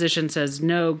the opposition says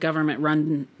no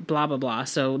government-run blah, blah, blah,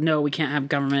 so no, we can't have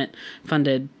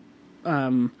government-funded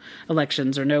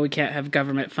elections, or no, we can't have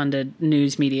government-funded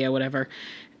news media, whatever.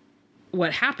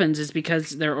 What happens is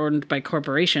because they're owned by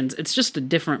corporations, it's just a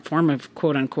different form of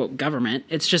quote-unquote government.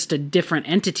 It's just a different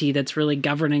entity that's really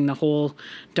governing the whole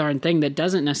darn thing that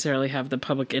doesn't necessarily have the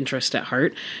public interest at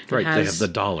heart. Right, they have the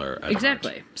dollar at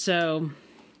exactly. heart. So,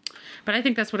 but I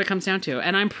think that's what it comes down to.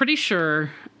 And I'm pretty sure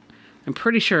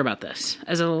about this.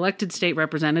 As an elected state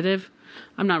representative,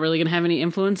 I'm not really going to have any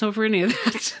influence over any of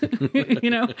that. You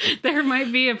know, there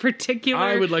might be a particular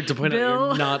I would like to point out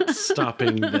you're not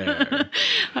stopping there.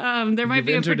 There might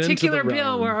be a particular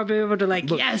bill where I'll be able to look,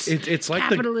 yes, it's like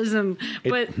capitalism.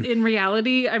 But in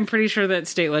reality, I'm pretty sure that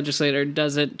state legislator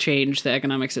doesn't change the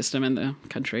economic system in the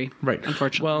country. Right.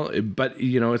 Unfortunately. Well, but,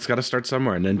 you know, it's got to start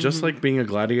somewhere. And then just like being a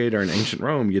gladiator in ancient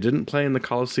Rome, you didn't play in the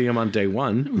Colosseum on day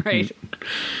one. Right.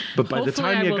 But by the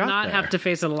time you got there... I will not have to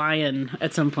face a lion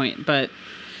at some point, but...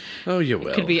 Oh, you will.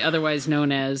 It could be otherwise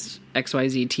known as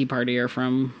XYZ Tea Party or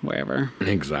from wherever.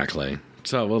 Exactly.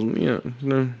 So, well, you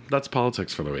know, that's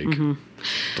politics for the week.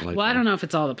 Mm-hmm. Well, I don't know if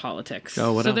it's all the politics.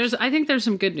 Oh, what else? I think there's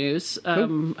some good news.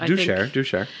 Do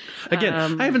share.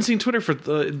 Again, I haven't seen Twitter for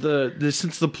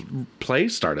since the play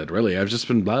started, really. I've just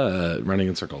been running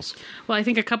in circles. Well, I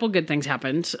think a couple good things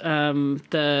happened.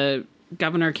 The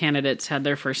governor candidates had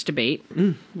their first debate,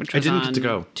 which was I didn't get to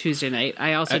go Tuesday night.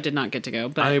 I also did not get to go.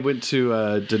 But I went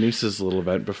to Denise's little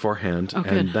event beforehand,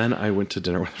 and then I went to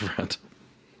dinner with a friend.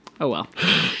 Oh, well.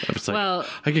 I was like,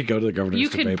 I could go to the governor's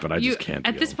debate, but I just can't.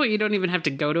 At this point, you don't even have to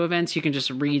go to events. You can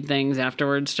just read things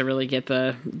afterwards to really get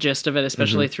the gist of it,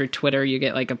 especially through Twitter. You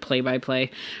get like a play-by-play,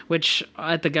 which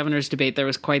at the governor's debate, there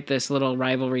was quite this little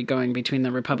rivalry going between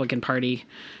the Republican Party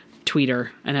tweeter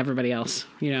and everybody else.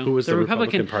 You know, who was the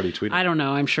Republican Party tweeter? I don't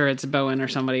know. I'm sure it's Bowen or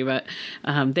somebody, but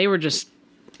they were just...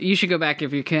 You should go back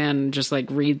if you can, just like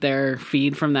read their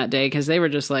feed from that day, because they were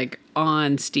just like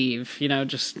on Steve, you know,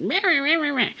 just. So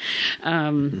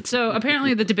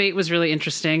apparently the debate was really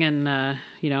interesting, and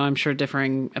you know, I'm sure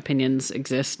differing opinions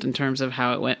exist in terms of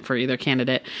how it went for either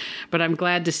candidate. But I'm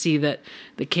glad to see that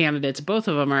the candidates, both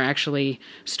of them, are actually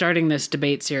starting this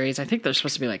debate series. I think there's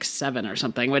supposed to be like 7 or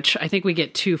something, which I think we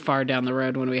get too far down the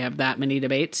road when we have that many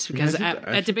debates, because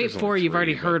at debate 4 you've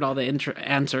already heard all the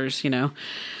answers, you know.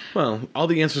 Well, all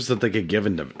the answers that they could give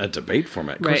in a debate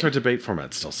format. Of course, our debate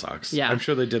format still sucks. Yeah. I'm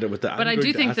sure they did it with that. But I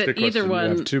do think that either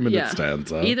one... You have 2 minutes to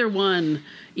answer. Either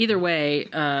way,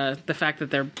 the fact that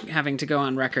they're having to go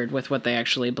on record with what they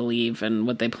actually believe and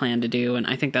what they plan to do, and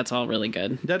I think that's all really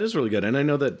good. That is really good. And I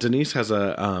know that Denise has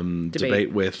a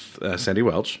debate with Sandy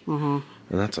Welch. And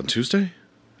that's on Tuesday?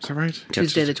 Is that right?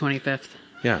 Tuesday the 25th.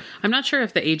 Yeah. I'm not sure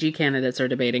if the AG candidates are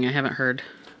debating. I haven't heard.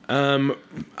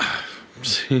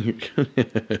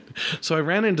 So I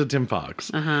ran into Tim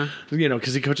Fox, you know,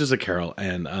 because he coaches at Carroll,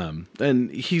 and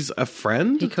he's a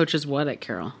friend. He coaches what at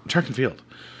Carroll? Track and field.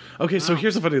 Okay, so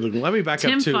here's the funny thing. Let me back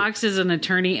Tim up to... Fox is an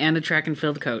attorney and a track and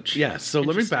field coach. Yeah, so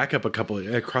let me back up a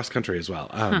couple, cross country as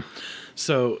well.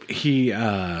 So he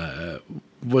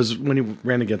was, when he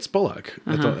ran against Bullock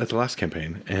at the last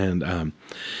campaign, and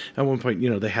at one point,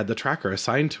 they had the tracker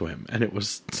assigned to him, and it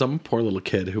was some poor little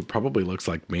kid who probably looks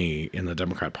like me in the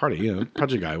Democrat Party,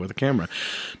 pudgy guy with a camera,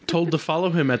 told to follow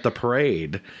him at the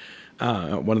parade,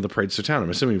 one of the parades to town.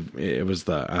 I'm assuming it was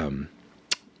the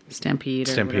Stampede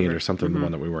or something, the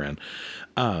one that we were in.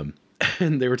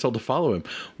 And they were told to follow him.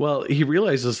 Well, he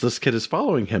realizes this kid is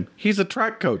following him. He's a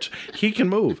track coach. He can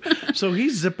move. So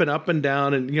he's zipping up and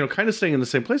down and, kind of staying in the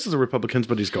same place as the Republicans,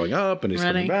 but he's going up and he's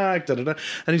coming back, and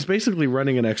he's basically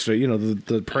running an extra,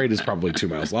 the parade is probably 2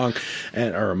 miles long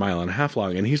or a mile and a half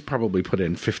long, and he's probably put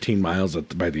in 15 miles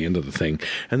by the end of the thing.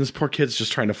 And this poor kid's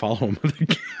just trying to follow him with a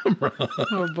camera.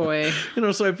 Oh, boy.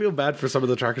 So I feel bad for some of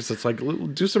the trackers. It's like,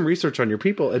 do some research on your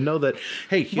people and know that,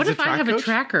 hey, he's what if a track I have coach? A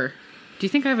tracker? Do you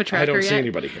think I have a tracker yet? I don't see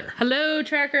anybody here. Hello,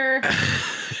 tracker.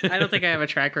 I don't think I have a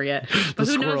tracker yet. But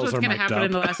who knows what's going to happen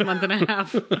in the last month and a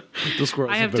half? The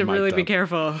squirrels I have to really be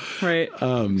careful. Right.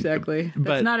 Exactly.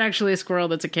 That's not actually a squirrel.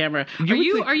 That's a camera.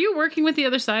 Are you working with the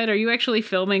other side? Are you actually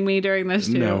filming me during this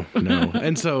too? No.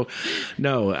 And so,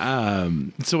 no.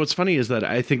 So what's funny is that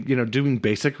I think, doing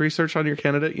basic research on your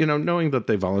candidate, knowing that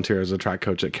they volunteer as a track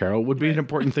coach at Carroll would be an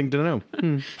important thing to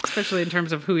know. Especially in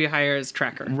terms of who you hire as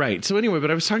tracker. Right. So anyway,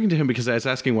 but I was talking to him because I was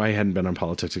asking why he hadn't been on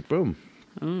Politics at Boom,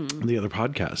 the other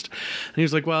podcast. And he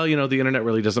was like, well, the internet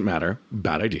really doesn't matter.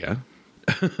 Bad idea.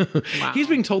 Wow. He's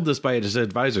being told this by his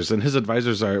advisors, and his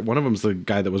advisors are, one of them's the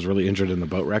guy that was really injured in the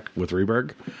boat wreck with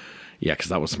Rehberg. Yeah, because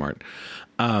that was smart.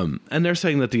 And they're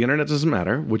saying that the internet doesn't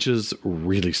matter, which is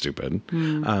really stupid,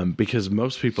 because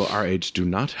most people our age do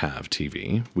not have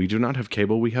TV. We do not have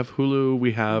cable. We have Hulu.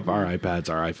 We have our iPads,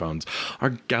 our iPhones,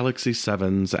 our Galaxy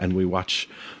 7s, and we watch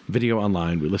video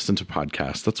online. We listen to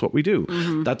podcasts. That's what we do.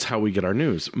 That's how we get our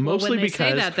news. Mostly when they because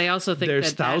say that, they also think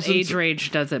that age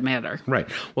range doesn't matter. Right.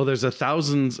 Well, there's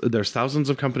thousands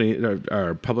of company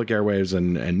or public airwaves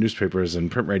and newspapers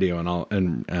and print radio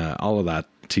and all of that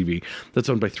TV that's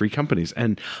owned by 3 companies.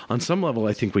 And on some level,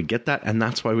 I think we get that. And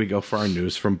that's why we go for our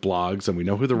news from blogs, and we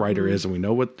know who the writer is, and we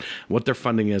know what their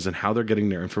funding is and how they're getting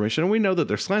their information. And we know that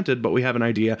they're slanted, but we have an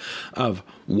idea of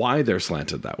why they're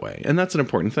slanted that way. And that's an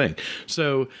important thing.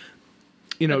 So,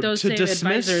 but those same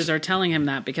advisors are telling him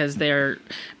that because they're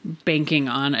banking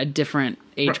on a different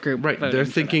age group. Right. They're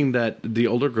thinking that the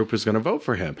older group is going to vote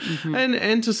for him.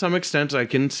 And to some extent, I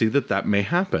can see that may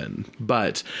happen.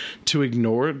 But to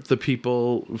ignore the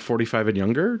people 45 and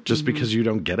younger just because you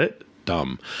don't get it,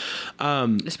 dumb.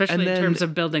 Especially in terms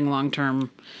of building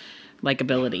long-term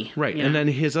likability. Right. And then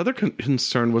his other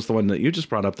concern was the one that you just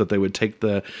brought up, that they would take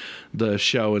the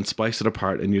show and splice it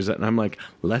apart and use it. And I'm like,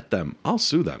 let them. I'll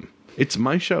sue them. It's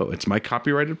my show. It's my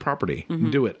copyrighted property.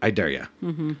 Do it. I dare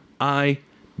you. I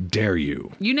dare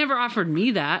you. You never offered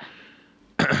me that.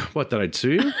 What, that I'd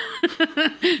sue you?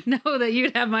 No, that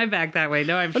you'd have my back that way.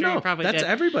 No, I'm sure you probably that's did.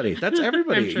 Everybody. That's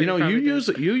everybody. Sure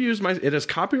you use my, it is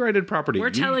copyrighted property. We're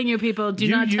telling you people, do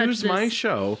not touch this. You use my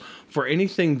show for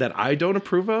anything that I don't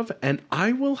approve of, and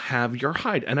I will have your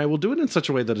hide. And I will do it in such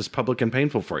a way that is public and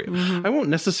painful for you. I won't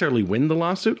necessarily win the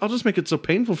lawsuit. I'll just make it so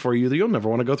painful for you that you'll never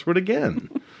want to go through it again.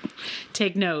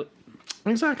 Take note.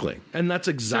 Exactly. And that's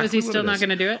exactly So is he still not going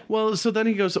to do it? Well, so then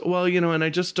he goes, well, and I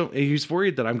just don't, he's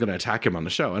worried that I'm going to attack him on the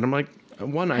show. And I'm like, I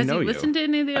know you. Has he listened to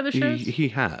any of the other shows? He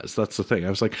has. That's the thing. I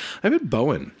was like, I've had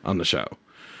Bowen on the show.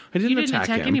 I didn't attack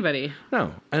him. Anybody.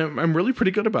 No. And I'm really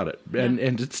pretty good about it. And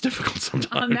it's difficult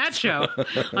sometimes. On that show.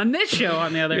 On this show,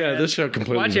 on the other hand. Yeah, this show,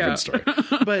 completely different story.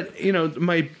 But,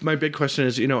 my big question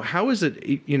is, how is it,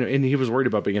 and he was worried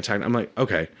about being attacked. I'm like,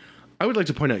 okay. I would like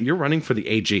to point out you're running for the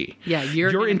AG. Yeah,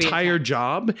 your entire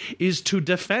job is to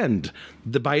defend.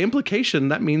 By implication,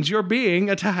 that means you're being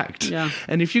attacked. Yeah.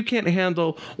 And if you can't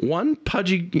handle one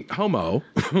pudgy homo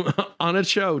on a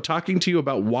show talking to you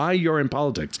about why you're in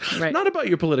politics, not about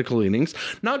your political leanings,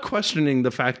 not questioning the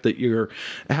fact that you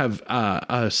have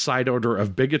a side order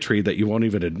of bigotry that you won't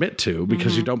even admit to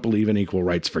because you don't believe in equal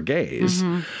rights for gays,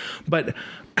 but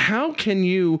how can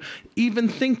you even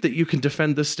think that you can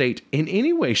defend the state in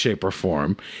any way, shape, or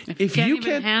form if you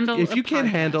can't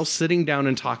handle sitting down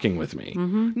and talking with me,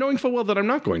 knowing full well that I'm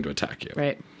not going to attack you?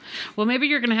 Right. Well, maybe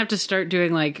you're going to have to start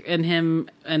doing and him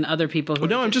and other people.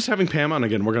 I'm just having Pam on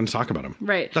again. We're going to talk about him.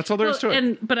 Right. That's all there is to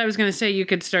it. But I was going to say you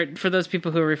could start, for those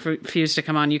people who refuse to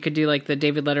come on, you could do like the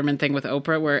David Letterman thing with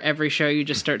Oprah, where every show you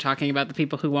just start talking about the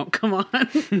people who won't come on. But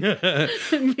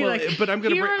I'm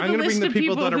going to bring the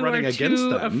people that are running against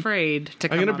them. them. afraid to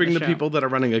come I'm going to on bring the show. people that are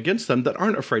running against them that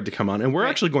aren't afraid to come on, and we're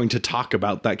actually going to talk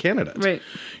about that candidate. Right.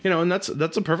 And that's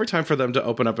a perfect time for them to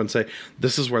open up and say,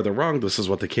 this is where they're wrong, this is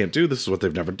what they can't do, this is what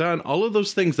they've never done. All of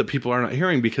those things that people are not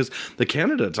hearing because the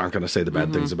candidates aren't going to say the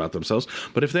bad things about themselves.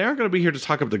 But if they aren't going to be here to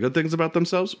talk about the good things about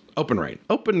themselves, open rein.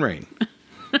 Open rein.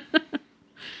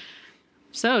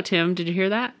 So, Tim, did you hear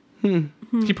that?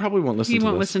 He probably won't listen to this. He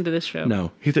won't listen to this show.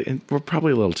 No. We're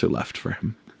probably a little too left for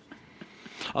him.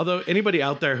 Although anybody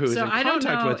out there who is in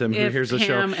contact with him who hears the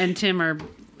show, Pam and Tim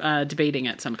are debating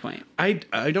at some point. I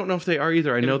don't know if they are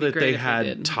either. I know that they great if they had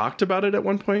did. talked about it at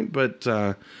one point, but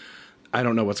I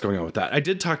don't know what's going on with that. I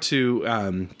did talk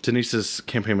to Denise's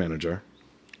campaign manager,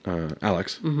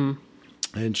 Alex,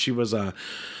 and she was.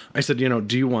 I said,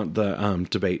 do you want the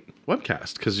debate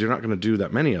webcast? Because you're not going to do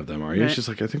that many of them, are you? Right. She's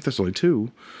like, I think there's only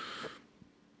 2.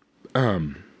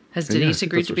 Has Yeah, I Denise think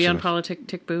agreed that's to what be she on said.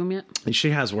 Politic Boom yet?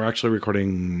 She has. We're actually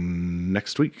recording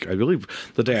next week, I believe,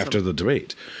 the day after the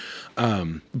debate.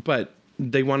 But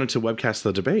they wanted to webcast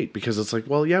the debate because it's like,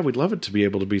 well, yeah, we'd love it to be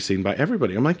able to be seen by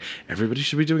everybody. I'm like, everybody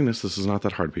should be doing this. This is not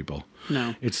that hard, people.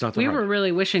 No. It's not that We hard. were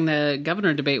really wishing the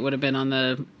governor debate would have been on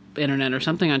the internet or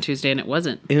something on Tuesday, and it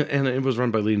wasn't. And it was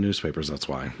run by Lee Newspapers, that's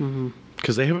why.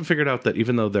 Because they haven't figured out that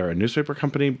even though they're a newspaper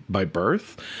company by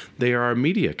birth, they are a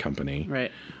media company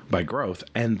Right. by growth.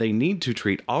 And they need to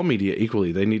treat all media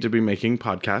equally. They need to be making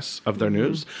podcasts of their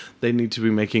news. They need to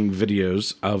be making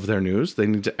videos of their news. They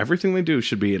need to, everything they do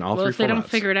should be in all Well, three if they formats. don't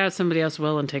figure it out, somebody else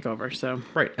will and take over. So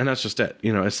Right, and that's just it.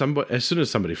 As soon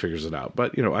as somebody figures it out.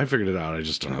 But, I figured it out. I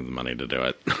just don't have the money to do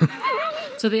it.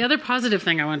 So the other positive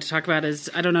thing I want to talk about is,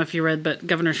 I don't know if you read, but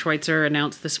Governor Schweitzer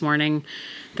announced this morning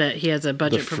that he has a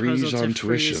budget proposal to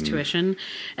freeze tuition.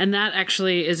 And that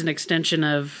actually is an extension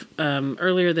of,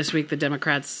 earlier this week, the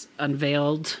Democrats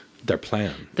unveiled Their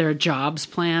plan. their jobs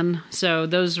plan. So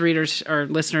those readers or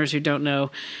listeners who don't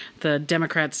know, the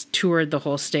Democrats toured the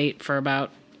whole state for about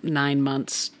 9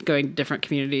 months, going to different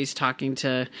communities, talking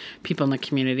to people in the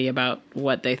community about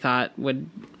what they thought would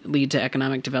lead to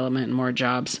economic development and more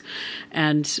jobs.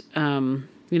 And,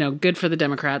 good for the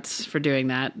Democrats for doing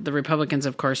that. The Republicans,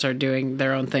 of course, are doing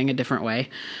their own thing a different way.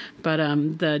 But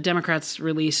the Democrats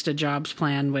released a jobs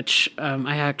plan, which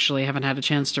I actually haven't had a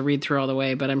chance to read through all the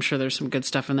way, but I'm sure there's some good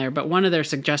stuff in there. But one of their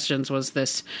suggestions was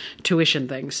this tuition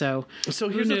thing. So here's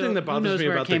the thing that bothers me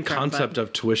about the concept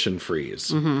of tuition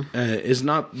freeze is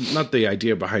not the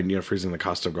idea behind freezing the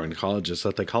cost of going to college. Is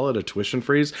that they call it a tuition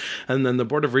freeze, and then the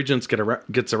Board of Regents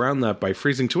gets around that by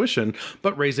freezing tuition,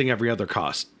 but raising every other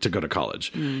cost to go to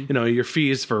college. Your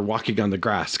fees for walking on the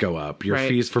grass go up. Your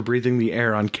fees for breathing the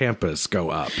air on campus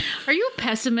go up. Are you a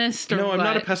pessimist? Or No, I'm what?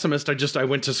 not a pessimist. I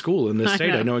went to school in this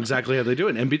state. I know exactly how they do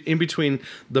it. And in between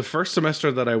the first semester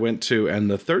that I went to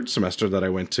and the third semester that I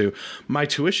went to, my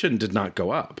tuition did not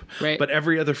go up. Right. But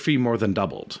every other fee more than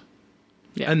doubled.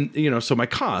 Yeah. And, so my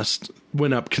cost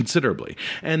went up considerably.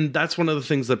 And that's one of the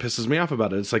things that pisses me off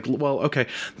about it. It's like, well, okay,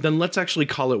 then let's actually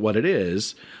call it what it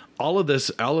is. All of this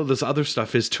other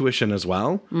stuff is tuition as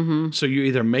well. Mm-hmm. So you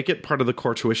either make it part of the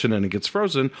core tuition and it gets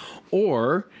frozen,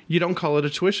 or you don't call it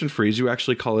a tuition freeze. You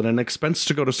actually call it an expense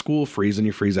to go to school freeze, and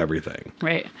you freeze everything.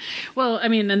 Right. Well, I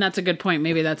mean, and that's a good point.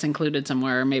 Maybe that's included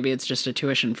somewhere, or maybe it's just a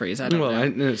tuition freeze. I don't know. I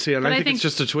think it's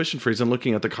just a tuition freeze. And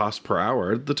looking at the cost per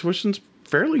hour, the tuition's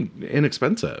fairly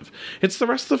inexpensive. It's the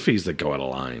rest of the fees that go out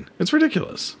of line. It's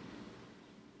ridiculous.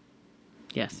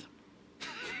 Yes.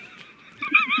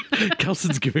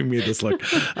 Kelson's giving me this look.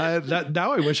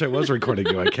 Now I wish I was recording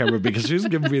you on camera, because she's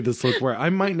giving me this look where I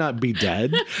might not be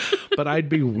dead, but I'd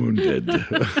be wounded.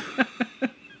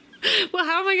 Well,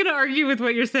 how am I going to argue with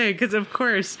what you're saying? Because, of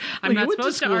course, I'm not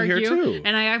supposed to school here, argue. too.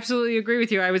 And I absolutely agree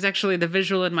with you. I was actually, the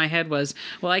visual in my head was,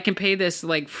 well, I can pay this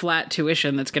flat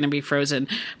tuition that's going to be frozen.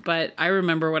 But I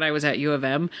remember when I was at U of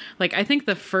M, I think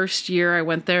the first year I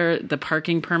went there, the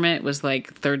parking permit was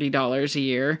 $30 a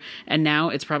year. And now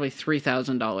it's probably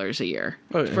 $3,000 a year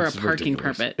for a parking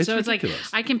permit. It's so ridiculous.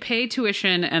 it's I can pay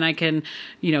tuition and I can,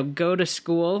 go to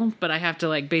school, but I have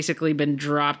to basically been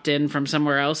dropped in from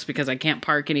somewhere else because I can't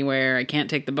park anywhere. I can't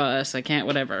take the bus. I can't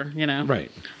whatever, Right.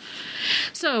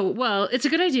 So, well, it's a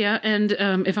good idea. And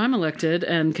if I'm elected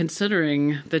and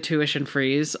considering the tuition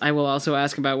freeze, I will also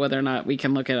ask about whether or not we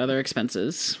can look at other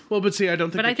expenses. Well, but see, I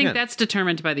don't think But I think can. that's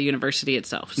determined by the university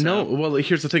itself. So. No, well,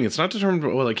 here's the thing. It's not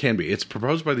determined. Well, it can be. It's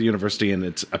proposed by the university and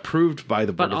it's approved by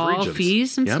the Board But of all Regents.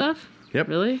 fees and Yep. stuff? Yep.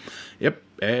 Really? Yep.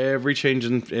 every change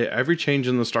in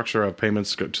the structure of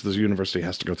payments to the university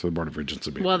has to go through the Board of Regents.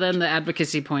 Well, then the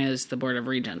advocacy point is the Board of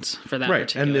Regents for that.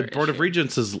 Right. And the Board issue. of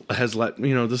Regents has let,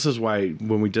 this is why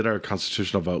when we did our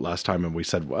constitutional vote last time and we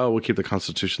said, well, we'll keep the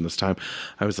Constitution this time,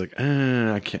 I was like,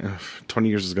 I can't, 20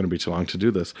 years is going to be too long to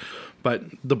do this. But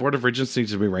the Board of Regents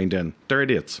needs to be reined in. They're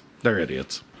idiots.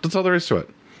 That's all there is to it.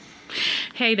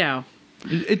 Hey, now.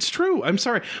 It's true. I'm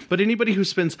sorry. But anybody who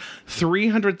spends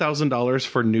 $300,000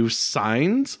 for new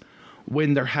signs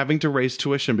when they're having to raise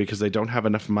tuition because they don't have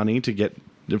enough money to get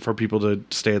for people to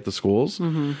stay at the schools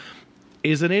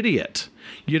is an idiot.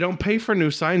 You don't pay for new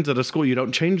signs at a school. You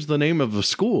don't change the name of a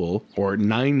school or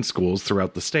 9 schools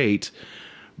throughout the state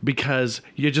because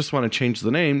you just want to change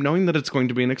the name knowing that it's going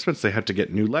to be an expense. They have to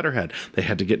get new letterhead. They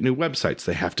had to get new websites.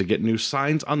 They have to get new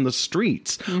signs on the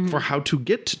streets for how to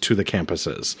get to the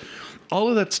campuses. All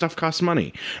of that stuff costs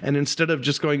money. And instead of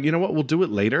just going, you know what, we'll do it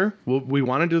later. We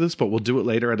want to do this, but we'll do it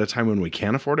later at a time when we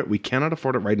can't afford it. We cannot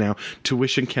afford it right now.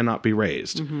 Tuition cannot be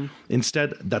raised.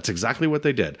 Instead, that's exactly what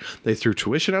they did. They threw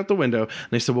tuition out the window and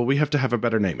they said, well, we have to have a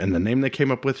better name. And the name they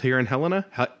came up with here in Helena,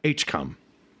 HCUM.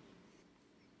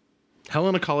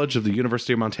 Helena College of the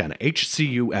University of Montana,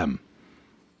 HCUM.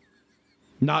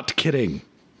 Not kidding.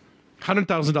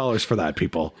 $100,000 for that,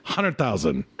 people.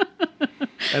 $100,000.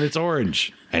 And it's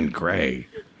orange and gray.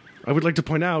 I would like to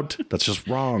point out that's just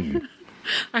wrong.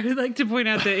 I would like to point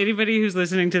out that anybody who's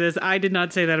listening to this, I did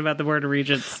not say that about the Board of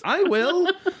Regents. I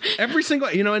will. Every single,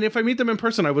 and if I meet them in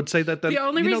person, I would say that. The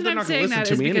only reason I'm saying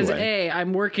that is because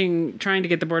I'm trying to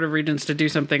get the Board of Regents to do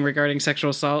something regarding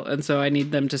sexual assault, and so I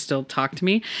need them to still talk to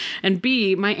me. And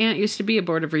B, my aunt used to be a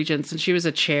Board of Regents, and she was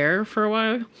a chair for a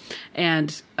while.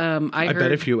 And I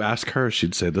bet if you ask her,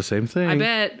 she'd say the same thing. I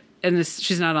bet. And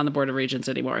she's not on the Board of Regents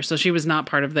anymore, so she was not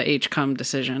part of the HCUM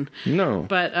decision. No.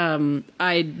 But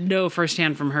I know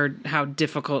firsthand from her how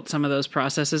difficult some of those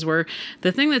processes were.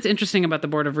 The thing that's interesting about the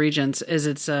Board of Regents is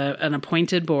it's an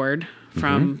appointed board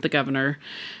from the governor.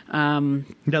 Now,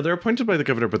 they're appointed by the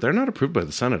governor, but they're not approved by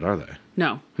the Senate, are they?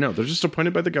 No. No, they're just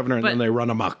appointed by the governor, and then they run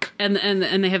amok. And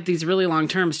they have these really long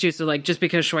terms, too. So, just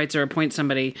because Schweitzer appoints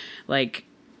somebody,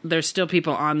 there's still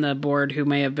people on the board who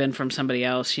may have been from somebody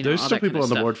else. There's still people on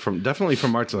the board definitely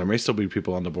from Martin. There may still be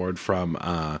people on the board from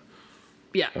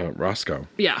Roscoe.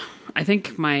 Yeah. I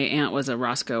think my aunt was a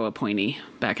Roscoe appointee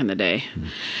back in the day.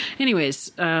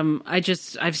 Anyways,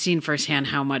 I've seen firsthand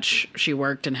how much she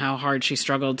worked and how hard she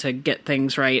struggled to get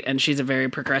things right. And she's a very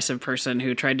progressive person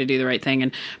who tried to do the right thing.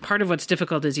 And part of what's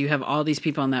difficult is you have all these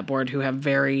people on that board who have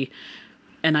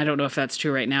and I don't know if that's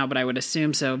true right now, but I would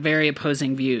assume so, very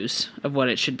opposing views of what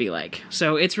it should be like.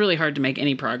 So it's really hard to make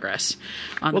any progress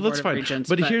on the Board of Regents.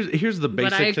 But here's the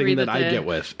basic thing that I get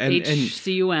with. And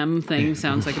HCUM thing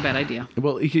sounds like a bad idea.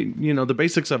 Well, the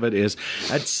basics of it is,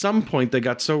 at some point they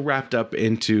got so wrapped up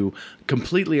into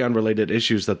completely unrelated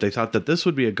issues that they thought that this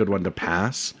would be a good one to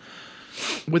pass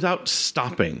without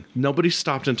stopping. Nobody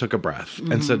stopped and took a breath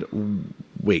and said,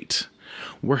 wait.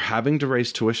 We're having to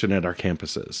raise tuition at our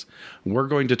campuses. We're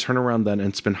going to turn around then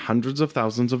and spend hundreds of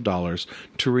thousands of dollars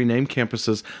to rename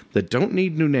campuses that don't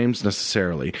need new names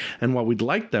necessarily. And while we'd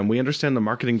like them, we understand the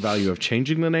marketing value of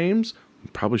changing the names. We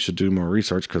probably should do more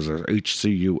research because there's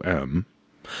HCUM.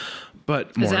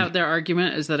 But is that their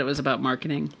argument? Is that it was about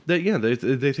marketing? They think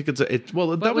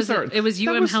it was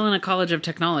Helena College of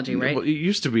Technology, right? Well, it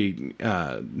used to be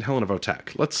Helena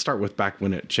Votech. Let's start with back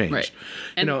when it changed. Right.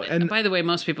 And by the way,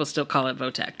 most people still call it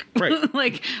Votech.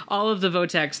 Right. All of the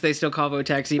Votechs, they still call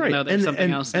Votechs, even though there's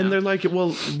something else now. And they're like,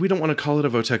 well, we don't want to call it a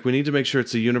Votech. We need to make sure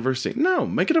it's a university. No,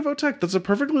 make it a Votech. That's a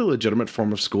perfectly legitimate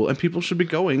form of school, and people should be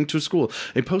going to school.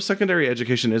 A post-secondary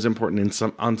education is important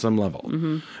on some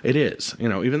level. It is.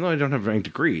 Even though I don't have a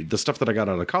degree, the stuff that I got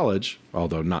out of college,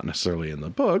 although not necessarily in the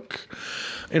book,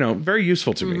 very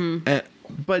useful to me.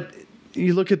 But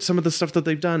you look at some of the stuff that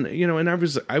they've done, and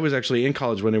I was actually in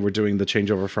college when they were doing the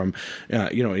changeover from,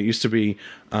 it used to be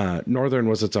Northern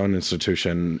was its own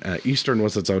institution, Eastern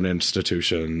was its own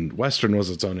institution, Western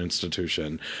was its own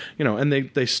institution, and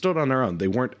they stood on their own. They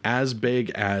weren't as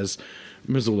big as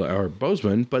Missoula or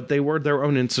Bozeman, but they were their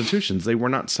own institutions. They were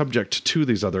not subject to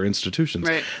these other institutions.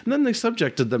 Right. And then they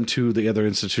subjected them to the other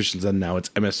institutions, and now it's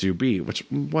MSUB, which,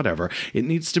 whatever. It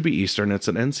needs to be Eastern. It's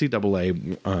an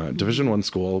NCAA Division I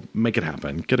school. Make it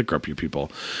happen. Get a grip, you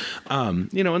people. And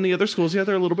the other schools, they're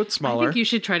a little bit smaller. I think you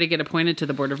should try to get appointed to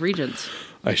the Board of Regents.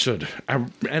 I should.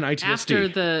 And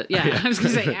ITSD. I was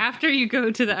going to say, after you go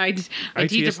to the IT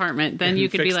department, then you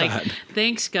could be like, that.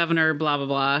 thanks, Governor, blah, blah,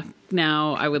 blah.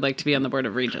 Now I would like to be on the Board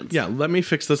of Regents. Yeah, let me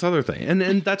fix this other thing.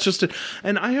 And that's just it.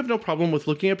 And I have no problem with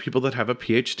looking at people that have a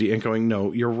PhD and going,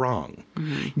 no, you're wrong.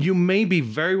 You may be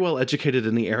very well educated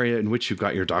in the area in which you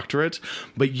got your doctorate,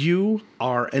 but you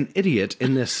are an idiot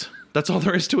in this. That's all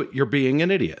there is to it. You're being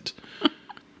an idiot.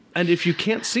 And if you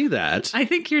can't see that... I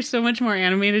think you're so much more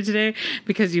animated today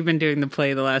because you've been doing the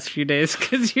play the last few days,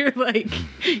 because you're like,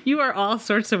 you are all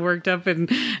sorts of worked up, and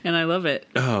I love it.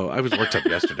 Oh, I was worked up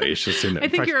yesterday. You should have seen it. I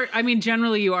think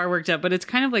generally you are worked up, but it's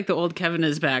kind of like the old Kevin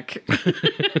is back.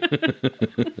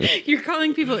 You're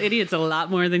calling people idiots a lot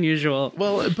more than usual.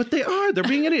 Well, but they are. They're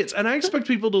being idiots. And I expect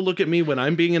people to look at me when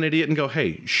I'm being an idiot and go,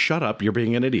 hey, shut up, you're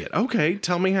being an idiot. Okay,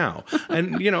 tell me how.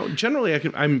 And,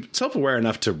 generally I'm self-aware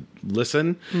enough to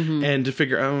listen and to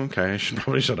figure, oh, okay, I should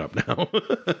probably shut up now.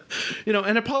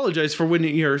 And apologize for when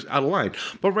you're out of line.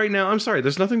 But right now, I'm sorry,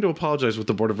 there's nothing to apologize with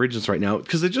the Board of Regents right now,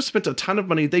 because they just spent a ton of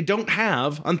money they don't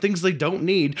have on things they don't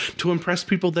need to impress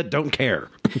people that don't care.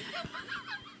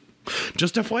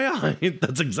 Just FYI,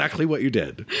 that's exactly what you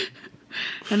did.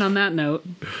 And on that note...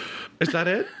 Is that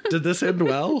it? Did this end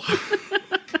well?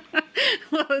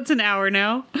 Well, it's an hour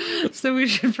now, so we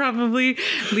should probably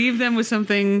leave them with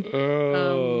something.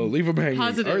 Leave them hanging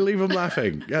positive. Or leave them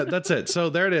laughing. Yeah, that's it. So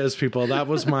there it is, people. That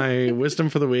was my wisdom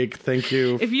for the week. Thank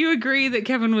you. If you agree that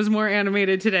Kevin was more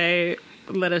animated today,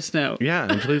 let us know. Yeah,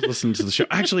 and please listen to the show.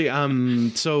 Actually,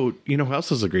 so you know who else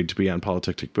has agreed to be on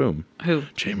Politick Tick Boom? Who?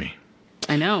 Jamie.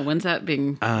 I know. When's that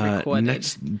being recorded?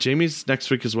 Jamie's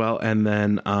next week as well. And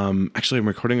then actually I'm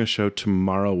recording a show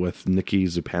tomorrow with Nikki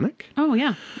Zupanik. Oh,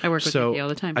 yeah. I work with Nikki all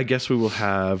the time. I guess we will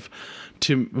have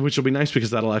which will be nice because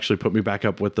that'll actually put me back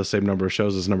up with the same number of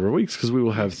shows as number of weeks, because we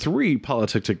will have 3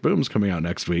 Politick Tick Booms coming out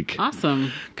next week.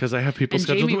 Awesome. Because I have people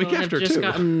scheduled Jamie the week after, too. Just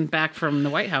gotten back from the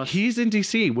White House. He's in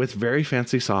D.C. with very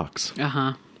fancy socks.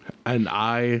 Uh-huh. And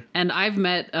I've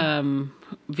met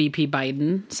VP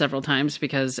Biden several times,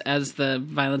 because as the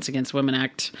Violence Against Women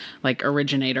Act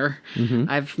originator,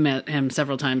 I've met him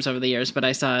several times over the years, but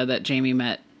I saw that Jamie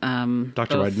met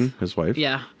Dr. Biden, his wife.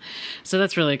 Yeah. So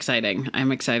that's really exciting.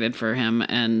 I'm excited for him,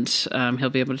 and he'll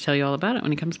be able to tell you all about it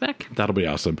when he comes back. That'll be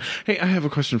awesome. Hey, I have a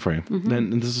question for you.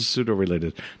 And this is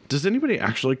pseudo-related. Does anybody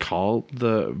actually call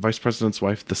the vice president's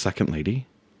wife the second lady?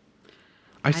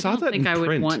 I saw that in print. I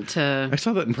would want to. I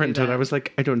saw that in print, and I was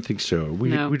like, I don't think so.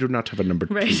 We do not have a number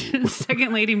 2. Right.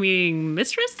 Second lady meaning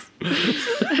mistress?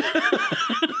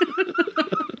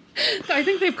 I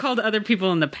think they've called other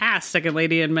people in the past second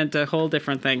lady and meant a whole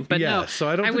different thing. But yeah, no, so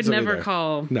I would never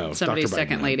call somebody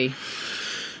second lady.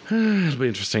 It'll be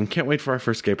interesting. Can't wait for our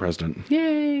first gay president.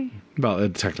 Yay. Well,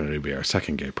 it'd technically be our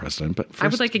second gay president, but first I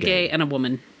would like a gay and a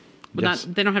woman. Well, yes.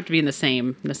 They don't have to be in the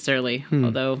same necessarily,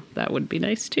 although that would be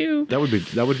nice too. That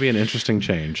would be an interesting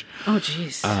change. Oh,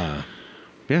 jeez.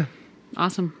 Yeah.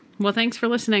 Awesome. Well, thanks for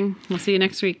listening. We'll see you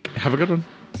next week. Have a good one.